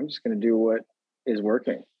 I'm just going to do what is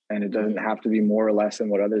working. And it doesn't have to be more or less than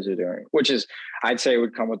what others are doing, which is, I'd say,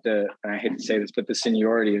 would come with and I hate to say this, but the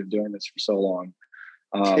seniority of doing this for so long.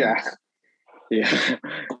 Yeah. It's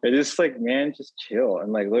just like, man, just chill.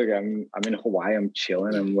 And like, look, I'm in Hawaii. I'm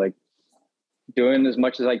chilling. I'm like doing as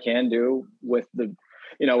much as I can do with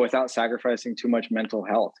without sacrificing too much mental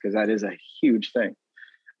health, because that is a huge thing.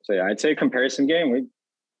 So yeah, I'd say comparison game.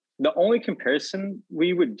 The only comparison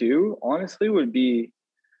we would do, honestly, would be,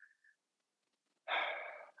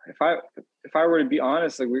 if I were to be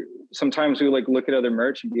honest, like sometimes we like look at other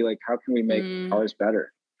merch and be like, how can we make ours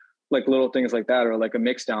better? Like little things like that, or like a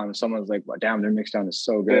mix down. Someone's like, well, damn, their mix down is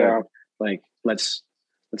so good. Yeah. Like, let's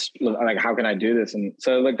like, how can I do this? And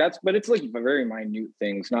so like but it's like very minute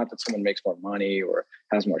things. Not that someone makes more money or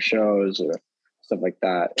has more shows or stuff like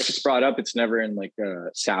that. If it's brought up, it's never in like a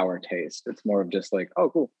sour taste. It's more of just like, oh,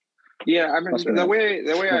 cool. Yeah, I mean, the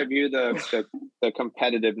way I view the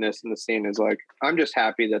competitiveness in the scene is like, I'm just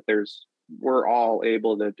happy that we're all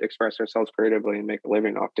able to express ourselves creatively and make a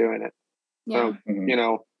living off doing it. Yeah.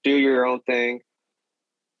 So, do your own thing,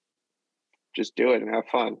 just do it and have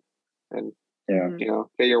fun, and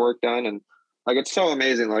get your work done. And like, it's so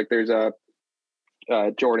amazing. Like, there's a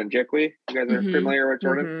Jordan Jickwey. You guys are familiar with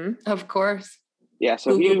Jordan? Of course. Yeah.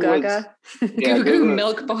 So Goo Gaga. Goo Goo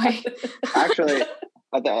Milk Boy. Actually.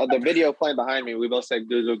 The video playing behind me, we both said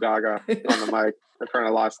Goo Goo Gaga on the mic in front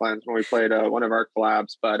of Lost Lands when we played one of our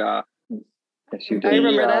collabs. But I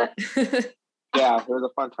remember that. Yeah, it was a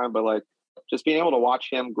fun time. But like, just being able to watch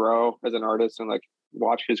him grow as an artist and like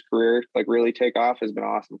watch his career like really take off has been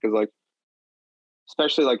awesome. Because like,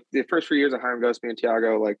 especially like the first few years of Haim Ghost, me and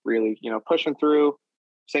Tiago like really pushing through.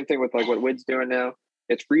 Same thing with like what Wid's doing now.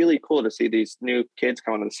 It's really cool to see these new kids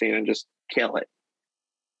come onto the scene and just kill it.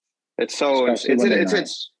 It's so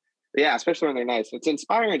it's yeah, especially when they're nice. It's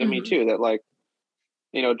inspiring to me too that like,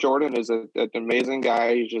 Jordan is an amazing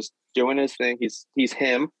guy. He's just doing his thing. He's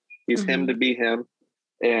him. He's him to be him,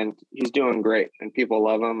 and he's doing great. And people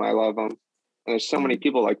love him. I love him. And there's so many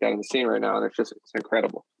people like that in the scene right now, and it's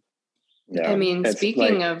incredible. Yeah. I mean,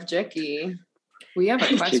 speaking of Jicky, we have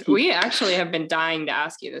a question. We actually have been dying to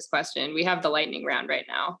ask you this question. We have the lightning round right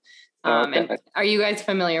now. And are you guys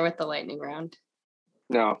familiar with the lightning round?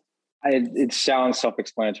 No. It sounds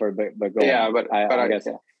self-explanatory, but go on. But I guess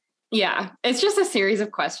yeah, it's just a series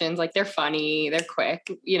of questions. Like, they're funny, they're quick,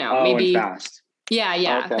 maybe fast.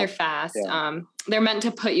 Yeah, okay. They're fast. Yeah. They're meant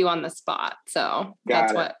to put you on the spot. So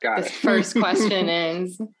that's what this first question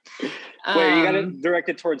is. Wait, you got to direct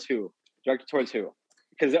it towards who?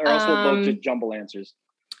 Because or else we'll both just jumble answers.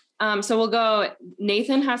 So we'll go.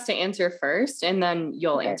 Nathan has to answer first, and then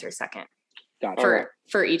you'll answer second. Got it.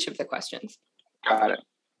 For each of the questions. Got it.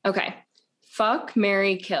 Okay. Fuck,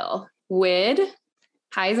 marry, kill. Wid,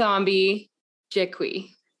 Hi Zombie, Jicky.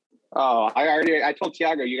 Oh, I told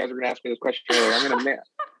Tiago you guys were going to ask me this question earlier. I'm going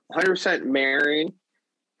to 100% marry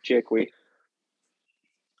Jicky.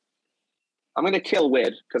 I'm going to kill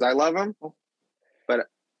Wid because I love him, but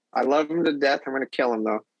I love him to death. I'm going to kill him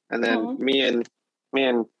though. And then me and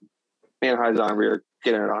Hi Zombie are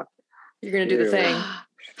getting it on. You're going to do the thing.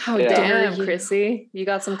 How dare you, Chrissy? You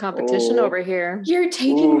got some competition over here. You're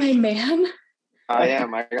taking my man? I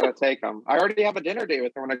am. I gotta take him. I already have a dinner date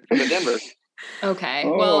with him when I come to Denver. Okay.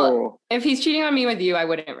 Well, if he's cheating on me with you, I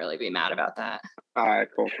wouldn't really be mad about that. All right,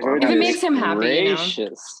 cool. If it makes him happy,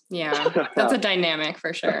 Yeah, that's a dynamic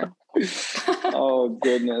for sure. Oh,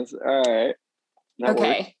 goodness. All right.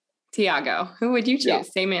 Okay. Tiago, who would you choose? Yeah.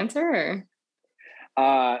 Same answer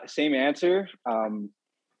or? Same answer.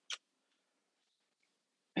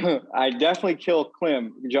 I definitely kill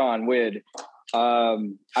John Wid.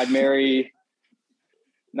 I'd marry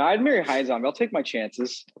Hi Zombie. I'll take my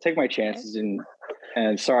chances.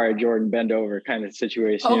 And sorry, Jordan, bend over kind of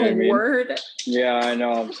situation. Oh, you know what I mean? Word. Yeah, I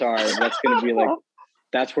know. I'm sorry. That's going to be like,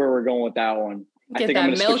 that's where we're going with that one. I think I'm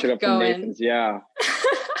going to switch it up from Nathan's. Yeah.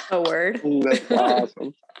 A word. That's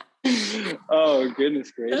awesome. Oh,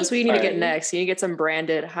 goodness gracious. That's what you need to get next. You need to get some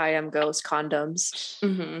branded Haim Ghost condoms.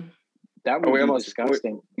 Mm-hmm. That would be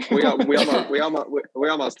disgusting. We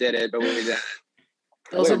almost did it, but we didn't.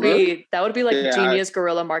 That would be like genius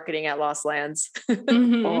guerrilla marketing at Lost Lands.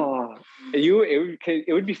 Mm-hmm. Oh,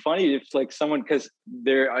 it would be funny if like someone, because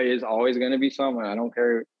there is always going to be someone, I don't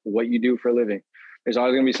care what you do for a living, there's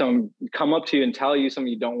always going to be someone come up to you and tell you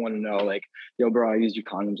something you don't want to know, like, yo bro, I used your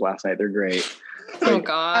condoms last night, they're great. Oh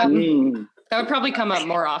God. That would probably come up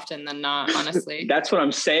more often than not, honestly. That's what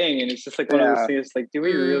I'm saying. And it's just like one of those things, like, do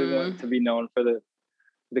we really want to be known for the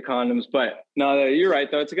condoms? But no, you're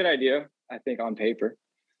right though, it's a good idea, I think, on paper.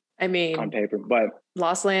 I mean, on paper, but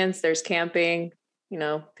Lost Lands, there's camping, you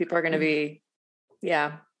know, people are going to be,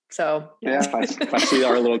 so if I see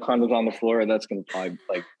our little condoms on the floor, that's going to probably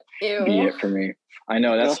like be it for me. I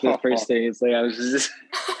know that's the first day. It's like I was just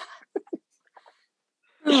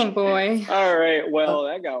oh boy. All right, well,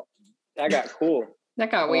 that got cool.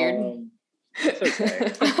 That got weird. It's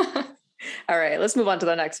okay. All right, let's move on to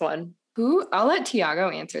the next one. I'll let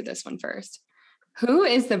Tiago answer this one first. Who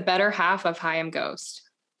is the better half of Hi, I'm Ghost?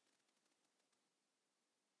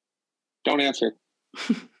 Don't answer.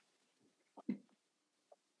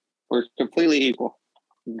 We're completely equal.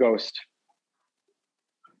 Ghost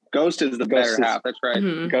is the better half. That's right.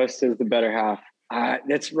 Mm-hmm. Ghost is the better half.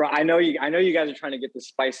 That's right. I know you guys are trying to get this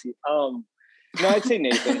spicy. No, I'd say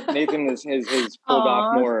Nathan. Nathan has pulled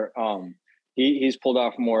off more. He's pulled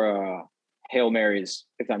off more Hail Marys,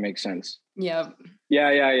 if that makes sense. Yep.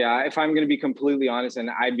 Yeah. If I'm going to be completely honest,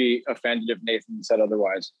 and I'd be offended if Nathan said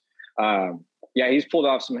otherwise. He's pulled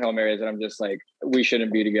off some Hail Marys, and I'm just like, we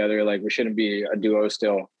shouldn't be together. Like, we shouldn't be a duo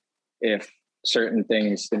still if certain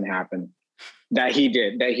things didn't happen that he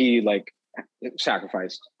did, that he like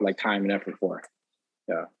sacrificed like time and effort for.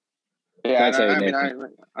 Yeah. I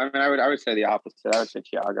would say the opposite. I would say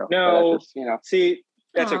Tiago. No, see,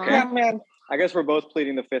 that's okay. Yeah, man. I guess we're both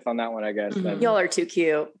pleading the fifth on that one, I guess. Mm-hmm. Y'all are too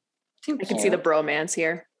cute. I can see the bromance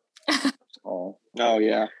here. Oh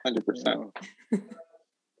yeah, 100%.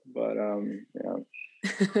 But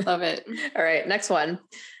Love it. All right, next one.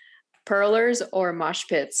 Pearlers or mosh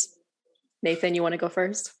pits? Nathan, you want to go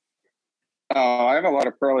first? Oh, I have a lot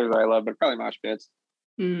of pearlers I love, but probably mosh pits.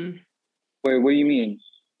 Wait, what do you mean?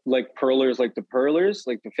 Like pearlers, like the pearlers,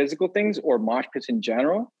 like the physical things, or mosh pits in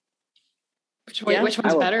general? Which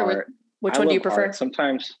one's better? Which one do you prefer? Art.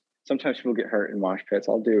 Sometimes people get hurt in mosh pits.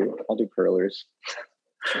 I'll do pearlers.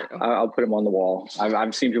 I'll put them on the wall.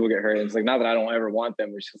 I've seen people get hurt. It's like, not that I don't ever want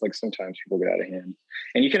them. It's just like sometimes people get out of hand,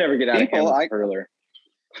 and you can never get out of hand with a pearler.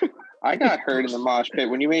 I got hurt in the mosh pit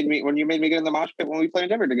when you made me get in the mosh pit when we played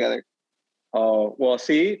Denver together. Oh well,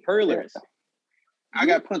 see, pearlers. I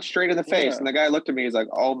got punched straight in the face, and the guy looked at me. He's like,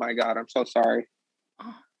 "Oh my God, I'm so sorry."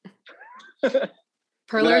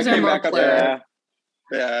 Pearlers are more clear.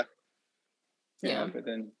 Yeah. But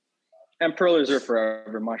then, and pearlers are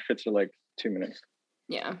forever. Mosh pits are like 2 minutes.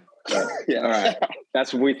 Yeah. But, all right.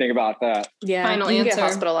 That's what we think about that. Yeah. Final answer. Get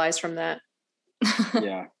hospitalized from that.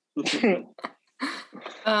 Yeah.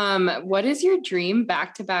 What is your dream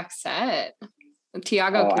back-to-back set?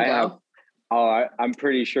 Tiago can go. I'm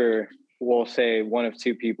pretty sure we'll say one of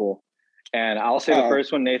two people. And I'll say the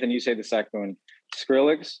first one, Nathan, you say the second one.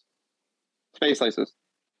 Skrillex. Space Laces.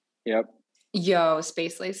 Yep. Yo,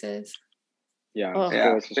 Space Laces.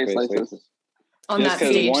 Yeah. Space Laces. On that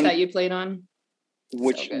stage that you played on?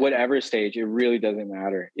 Whatever stage, it really doesn't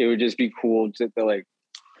matter. It would just be cool to like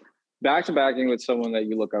back-to-backing with someone that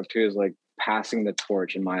you look up to is like passing the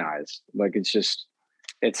torch in my eyes. Like it's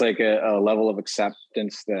like a level of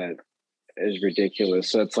acceptance that is ridiculous.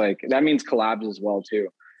 So it's like, that means collabs as well too.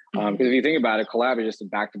 Because if you think about it, collab is just a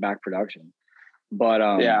back-to-back production. But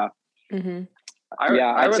I'd say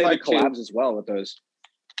like the collabs as well with those.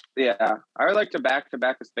 Yeah, I would like to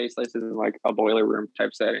back-to-back with Space Laces in like a boiler room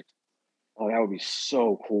type setting. Oh, that would be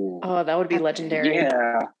so cool. Oh, that would be legendary.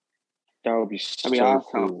 Yeah, that would be so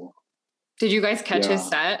awesome. Cool. Did you guys catch his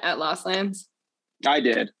set at Lost Lands? I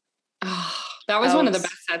did. Oh, that was one of the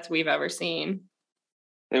best sets we've ever seen.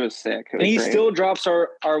 It was sick. And he still drops our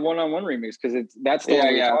one-on-one remix because that's the one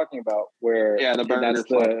we're talking about. Where the burger that's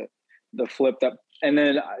the flip that, and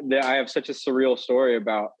then I have such a surreal story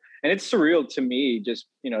about, and it's surreal to me. Just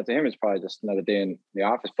to him, it's probably just another day in the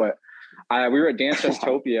office. But we were at Dance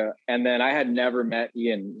Festopia, and then I had never met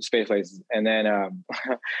Ian Space Laces, and then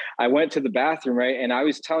I went to the bathroom, right, and I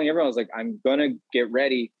was telling everyone, I was like, I'm gonna get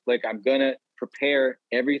ready, like I'm gonna prepare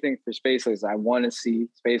everything for Space Laces. I want to see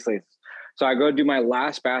Space Laces. So I go do my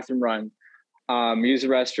last bathroom run, use the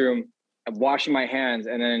restroom, I'm washing my hands,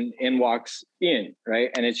 and then in walks Ian,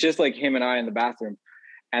 right? And it's just like him and I in the bathroom.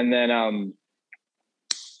 And then I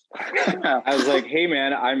was like, "Hey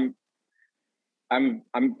man, I don't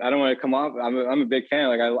want to come off. I'm a big fan.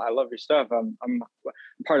 Like I love your stuff. I'm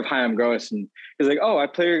part of Hi, I'm Ghost." And he's like, "Oh, I'm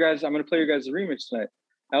going to play your guys' remix tonight."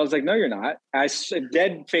 I was like, no, you're not.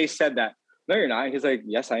 Dead face said that. No, you're not. He's like,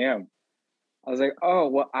 yes, I am. I was like, oh,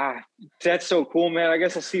 well, that's so cool, man. I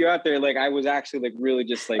guess I'll see you out there. Like, I was actually like really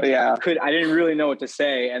just like, I didn't really know what to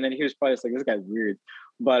say. And then he was probably just like, this guy's weird.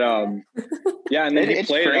 But yeah, and then he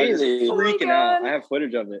played crazy. I was just freaking out. I have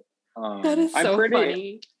footage of it. That is so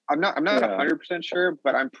funny. I'm not 100% sure,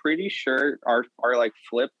 but I'm pretty sure our like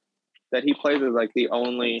flip that he plays is like the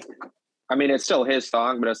only. I mean, it's still his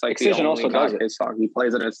song, but it's like Excision the only also does his song. He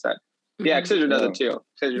plays it in his set. Mm-hmm. Yeah, Excision does it too.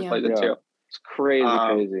 Excision plays it too. It's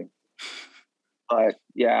crazy. But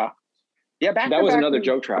yeah. That was another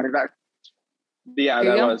joke track. That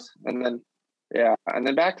was, and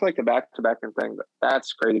then back to like the back-to-back thing.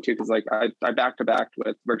 That's crazy too, because like I back-to-backed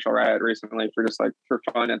with Virtual Riot recently for just like for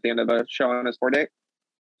fun at the end of a show on a sport day.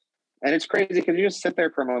 And it's crazy because you just sit there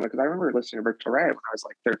for a moment, because I remember listening to Virtual Riot when I was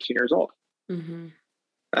like 13 years old. Mm-hmm.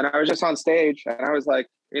 And I was just on stage and I was like,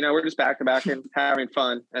 we're just back-to-back and having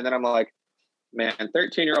fun. And then I'm like, man,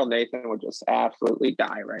 13-year-old Nathan would just absolutely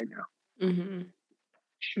die right now. Mm-hmm.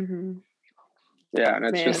 Mm-hmm. Yeah, and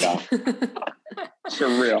it's just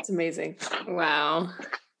surreal. It's amazing. Wow.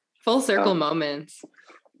 Full circle moments.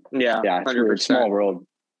 Yeah, 100%. Small world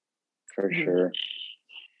for sure.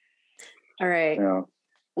 All right. Yeah.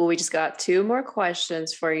 Well, we just got 2 more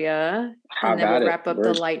questions for you, and then we'll wrap up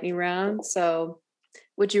the lightning round. So,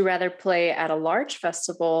 would you rather play at a large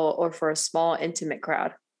festival or for a small, intimate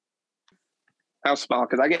crowd? How small?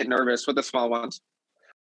 Because I get nervous with the small ones.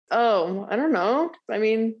 Oh, I don't know. I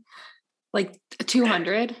mean, like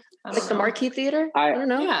 200, like the Marquee Theater. I don't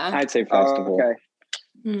know. Yeah, I'd say festival. Okay.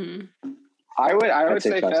 Mm-hmm. I would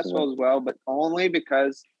say festival as well, but only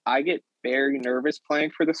because I get very nervous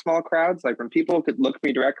playing for the small crowds. Like when people could look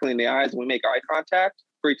me directly in the eyes and we make eye contact,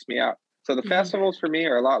 freaks me out. So the festivals for me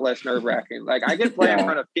are a lot less nerve wracking. Like I can play in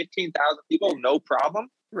front of 15,000 people, no problem.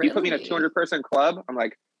 Really? You put me in a 200 person club, I'm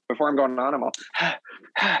like, before I'm going on, I'm all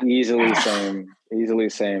easily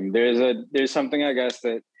same. There's something, I guess,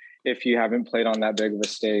 that if you haven't played on that big of a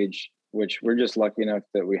stage, which we're just lucky enough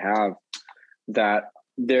that we have, that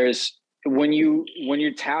there's when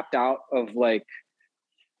you're tapped out of like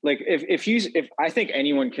if I think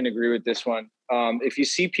anyone can agree with this one. If you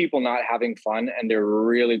see people not having fun and they're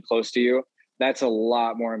really close to you, that's a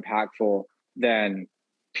lot more impactful than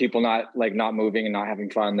people not moving and not having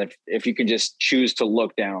fun. If you can just choose to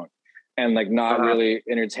look down and like not really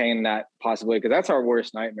entertain that possibility, because that's our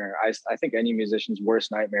worst nightmare. I think any musician's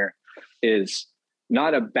worst nightmare is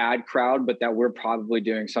not a bad crowd, but that we're probably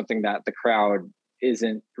doing something that the crowd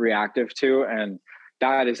isn't reactive to. And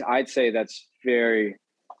that is, I'd say that's very,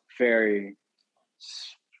 very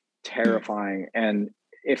terrifying. And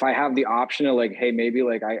if I have the option of like, hey, maybe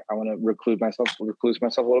like I want to recluse myself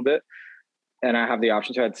a little bit, and I have the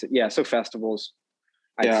option to, I'd say, so festivals,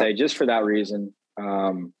 I'd say just for that reason.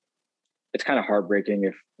 It's kind of heartbreaking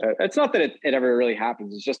if it's not that it ever really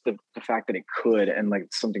happens. It's just the fact that it could, and like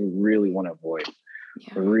something we really want to avoid.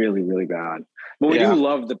 Really, really bad. But we do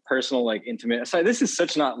love the personal, like intimate. Sorry, this is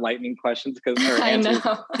such not lightning questions because our answers. I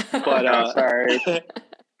know. But sorry.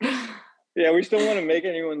 Yeah, we still want to make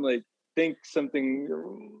anyone like think something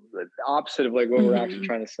opposite of like what we're actually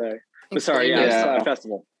trying to say. But sorry,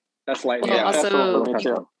 festival. That's lightning. Well, also,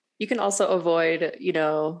 you can also avoid,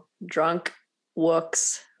 drunk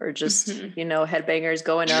wooks or just, headbangers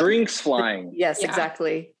going up. Drinks flying. Yes,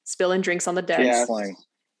 exactly. Spilling drinks on the deck. Yeah, flying.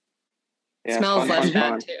 Yeah, smells less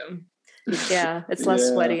bad too. Yeah, it's less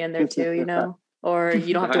sweaty in there too, or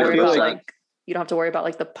you don't have to worry about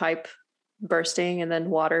like the pipe bursting and then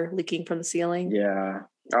water leaking from the ceiling. Yeah.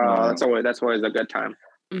 That's always a good time.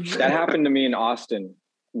 That happened to me in Austin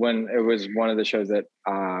when it was one of the shows that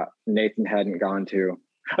Nathan hadn't gone to.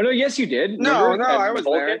 Oh no, yes you did. Remember? No, I was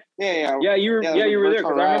there. Yeah, you were there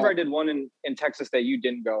because I remember I did one in Texas that you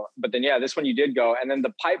didn't go, but then this one you did go, and then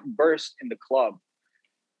the pipe burst in the club,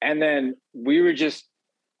 and then we were just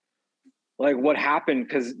like, what happened?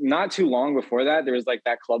 Because not too long before that, there was like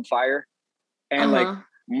that club fire, and like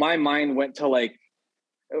my mind went to like,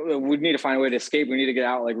 we need to find a way to escape. We need to get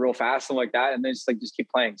out like real fast and like that, and then just keep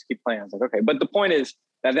playing. I was like, okay, but the point is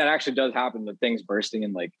that actually does happen. The things bursting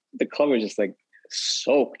and like the club was just like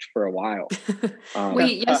soaked for a while.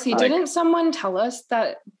 Wait, Yessie, didn't someone tell us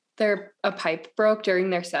that a pipe broke during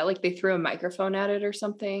their set? Like they threw a microphone at it or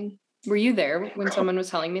something. Were you there when someone was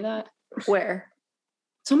telling me that? Where?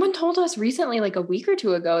 Someone told us recently, like a week or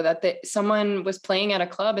two ago, that someone was playing at a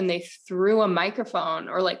club and they threw a microphone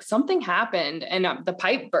or like something happened and the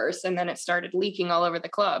pipe burst and then it started leaking all over the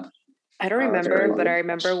club. I don't remember, but I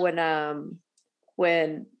remember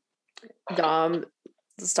when Dom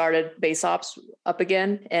started Bass Ops up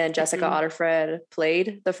again and Jessica Otterfred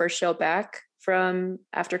played the first show back from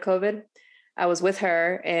after COVID. I was with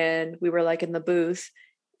her and we were like in the booth,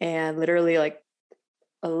 and literally like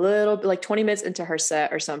a little bit, like 20 minutes into her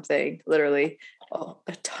set or something, literally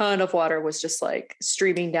a ton of water was just like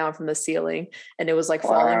streaming down from the ceiling, and it was like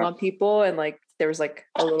falling on people, and like there was like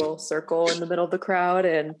a little circle in the middle of the crowd,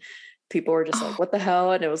 and people were just like, what the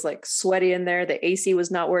hell? And it was like sweaty in there. The AC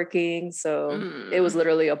was not working. So it was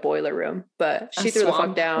literally a boiler room, but she threw the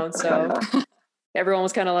fuck down. So everyone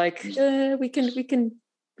was kind of like, we can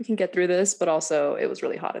get through this. But also it was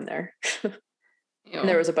really hot in there. And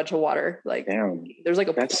there was a bunch of water. Like, damn, there's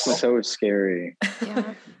like that's pool. so scary.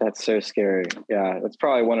 Yeah. That's so scary. Yeah. That's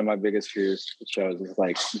probably one of my biggest fears with shows is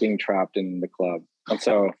like being trapped in the club. And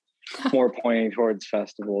so more pointing towards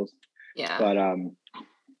festivals. Yeah. But,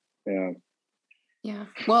 yeah.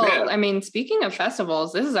 Well, I mean, speaking of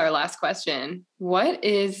festivals, this is our last question. What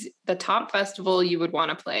is the top festival you would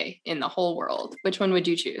want to play in the whole world? Which one would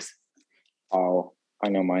you choose? Oh, I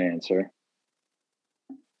know my answer.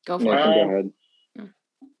 Go for it. Go ahead.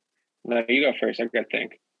 No, you go first. I've got to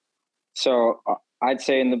think. So I'd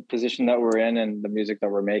say in the position that we're in and the music that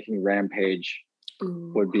we're making, Rampage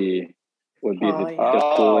would be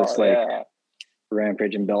the coolest, like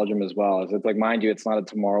Rampage in Belgium as well. So it's like, mind you, it's not a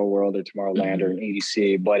Tomorrow World or Tomorrowland or an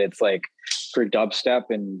EDC, but it's like for dubstep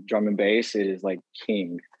and drum and bass, it is like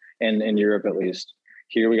king in Europe, at least.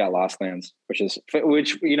 Here we got Lost Lands, which,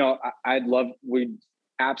 you know, we'd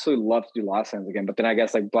absolutely love to do Lost Lands again. But then I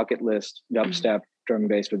guess like bucket list dubstep, drum and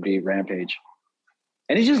bass would be Rampage.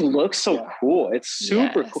 And it just looks so cool. It's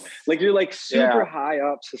super cool. Like you're like super high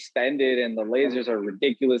up, suspended, and the lasers are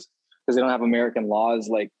ridiculous because they don't have American laws.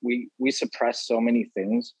 Like we suppress so many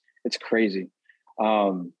things. It's crazy.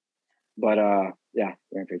 Rampage.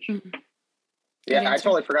 Yeah, I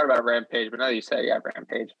totally forgot about Rampage, but now you say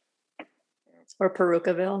Rampage. Or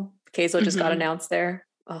Perukaville. Keizo just got announced there.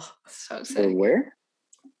 Oh, so sick. Or where?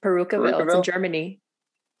 Perukaville. It's in Germany.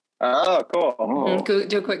 Oh, cool. Oh.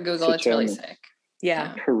 Do a quick Google. It's really sick.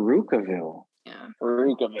 Yeah. Perukaville. Yeah.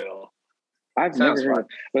 Perukaville. I've never heard of it,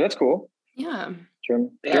 but that's cool. Yeah.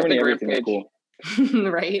 Germany, everything's cool.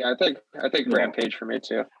 Right. Yeah, I think Rampage for me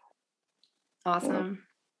too. Awesome.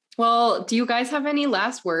 Well, do you guys have any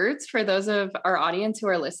last words for those of our audience who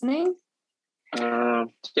are listening?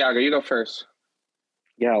 Tiago, you go first.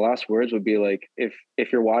 Yeah, last words would be like, if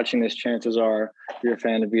you're watching this, chances are you're a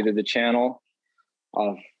fan of either the channel,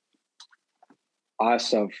 of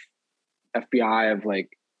us, of FBI, of like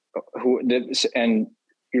and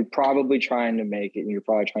you're probably trying to make it, and you're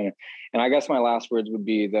probably trying to, and I guess my last words would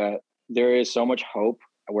be that there is so much hope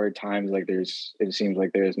where at times like it seems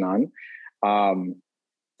like there is none. And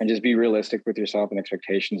just be realistic with yourself and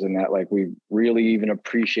expectations, and that like we really even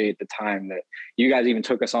appreciate the time that you guys even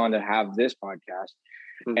took us on to have this podcast.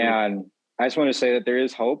 And I just want to say that there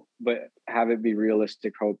is hope, but have it be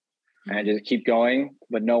realistic hope, and just keep going,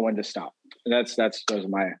 but know when to stop. And those are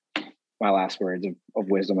my last words of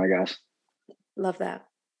wisdom, I guess. Love that.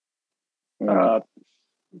 I'll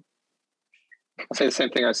say the same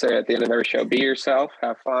thing I say at the end of every show. Be yourself,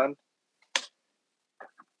 have fun,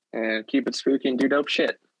 and keep it spooky and do dope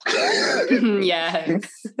shit. Yes.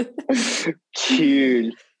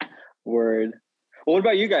 Huge word. Well, what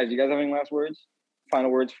about you guys? You guys have any last words? Final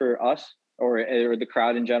words for us or the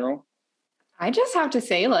crowd in general? I just have to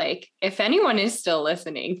say, like, if anyone is still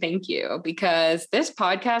listening, thank you, because this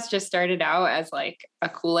podcast just started out as like a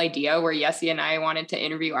cool idea where Yessie and I wanted to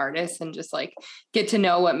interview artists and just like get to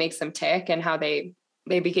know what makes them tick and how they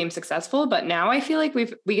became successful. But now I feel like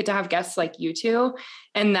we get to have guests like you two.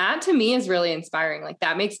 And that to me is really inspiring. Like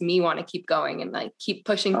that makes me want to keep going and like keep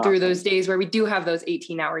pushing through those days where we do have those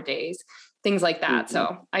 18-hour days, things like that.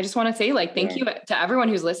 So I just want to say like, thank you to everyone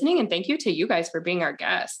who's listening, and thank you to you guys for being our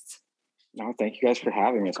guests. No, thank you guys for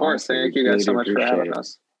having us. Of course. Thank you guys so much for having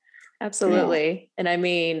us. Absolutely. Yeah. And I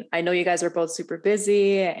mean, I know you guys are both super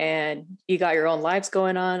busy and you got your own lives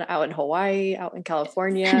going on out in Hawaii, out in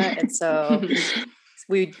California. And so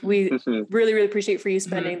we really, really appreciate for you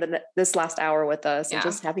spending this last hour with us and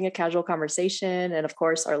just having a casual conversation. And of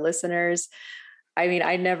course, our listeners. I mean,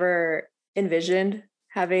 I never envisioned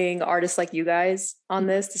having artists like you guys on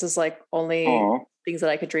this. This is like only things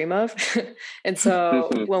that I could dream of. And so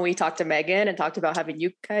when we talked to Megan and talked about having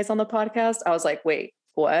you guys on the podcast, I was like, wait,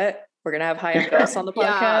 what? We're going to have High Ghosts on the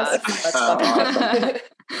podcast?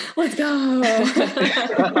 Let's go.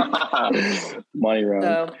 Money run.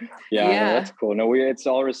 So, yeah, no, that's cool. No, it's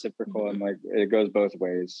all reciprocal and like it goes both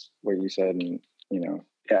ways, what you said, and you know,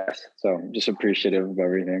 so just appreciative of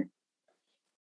everything.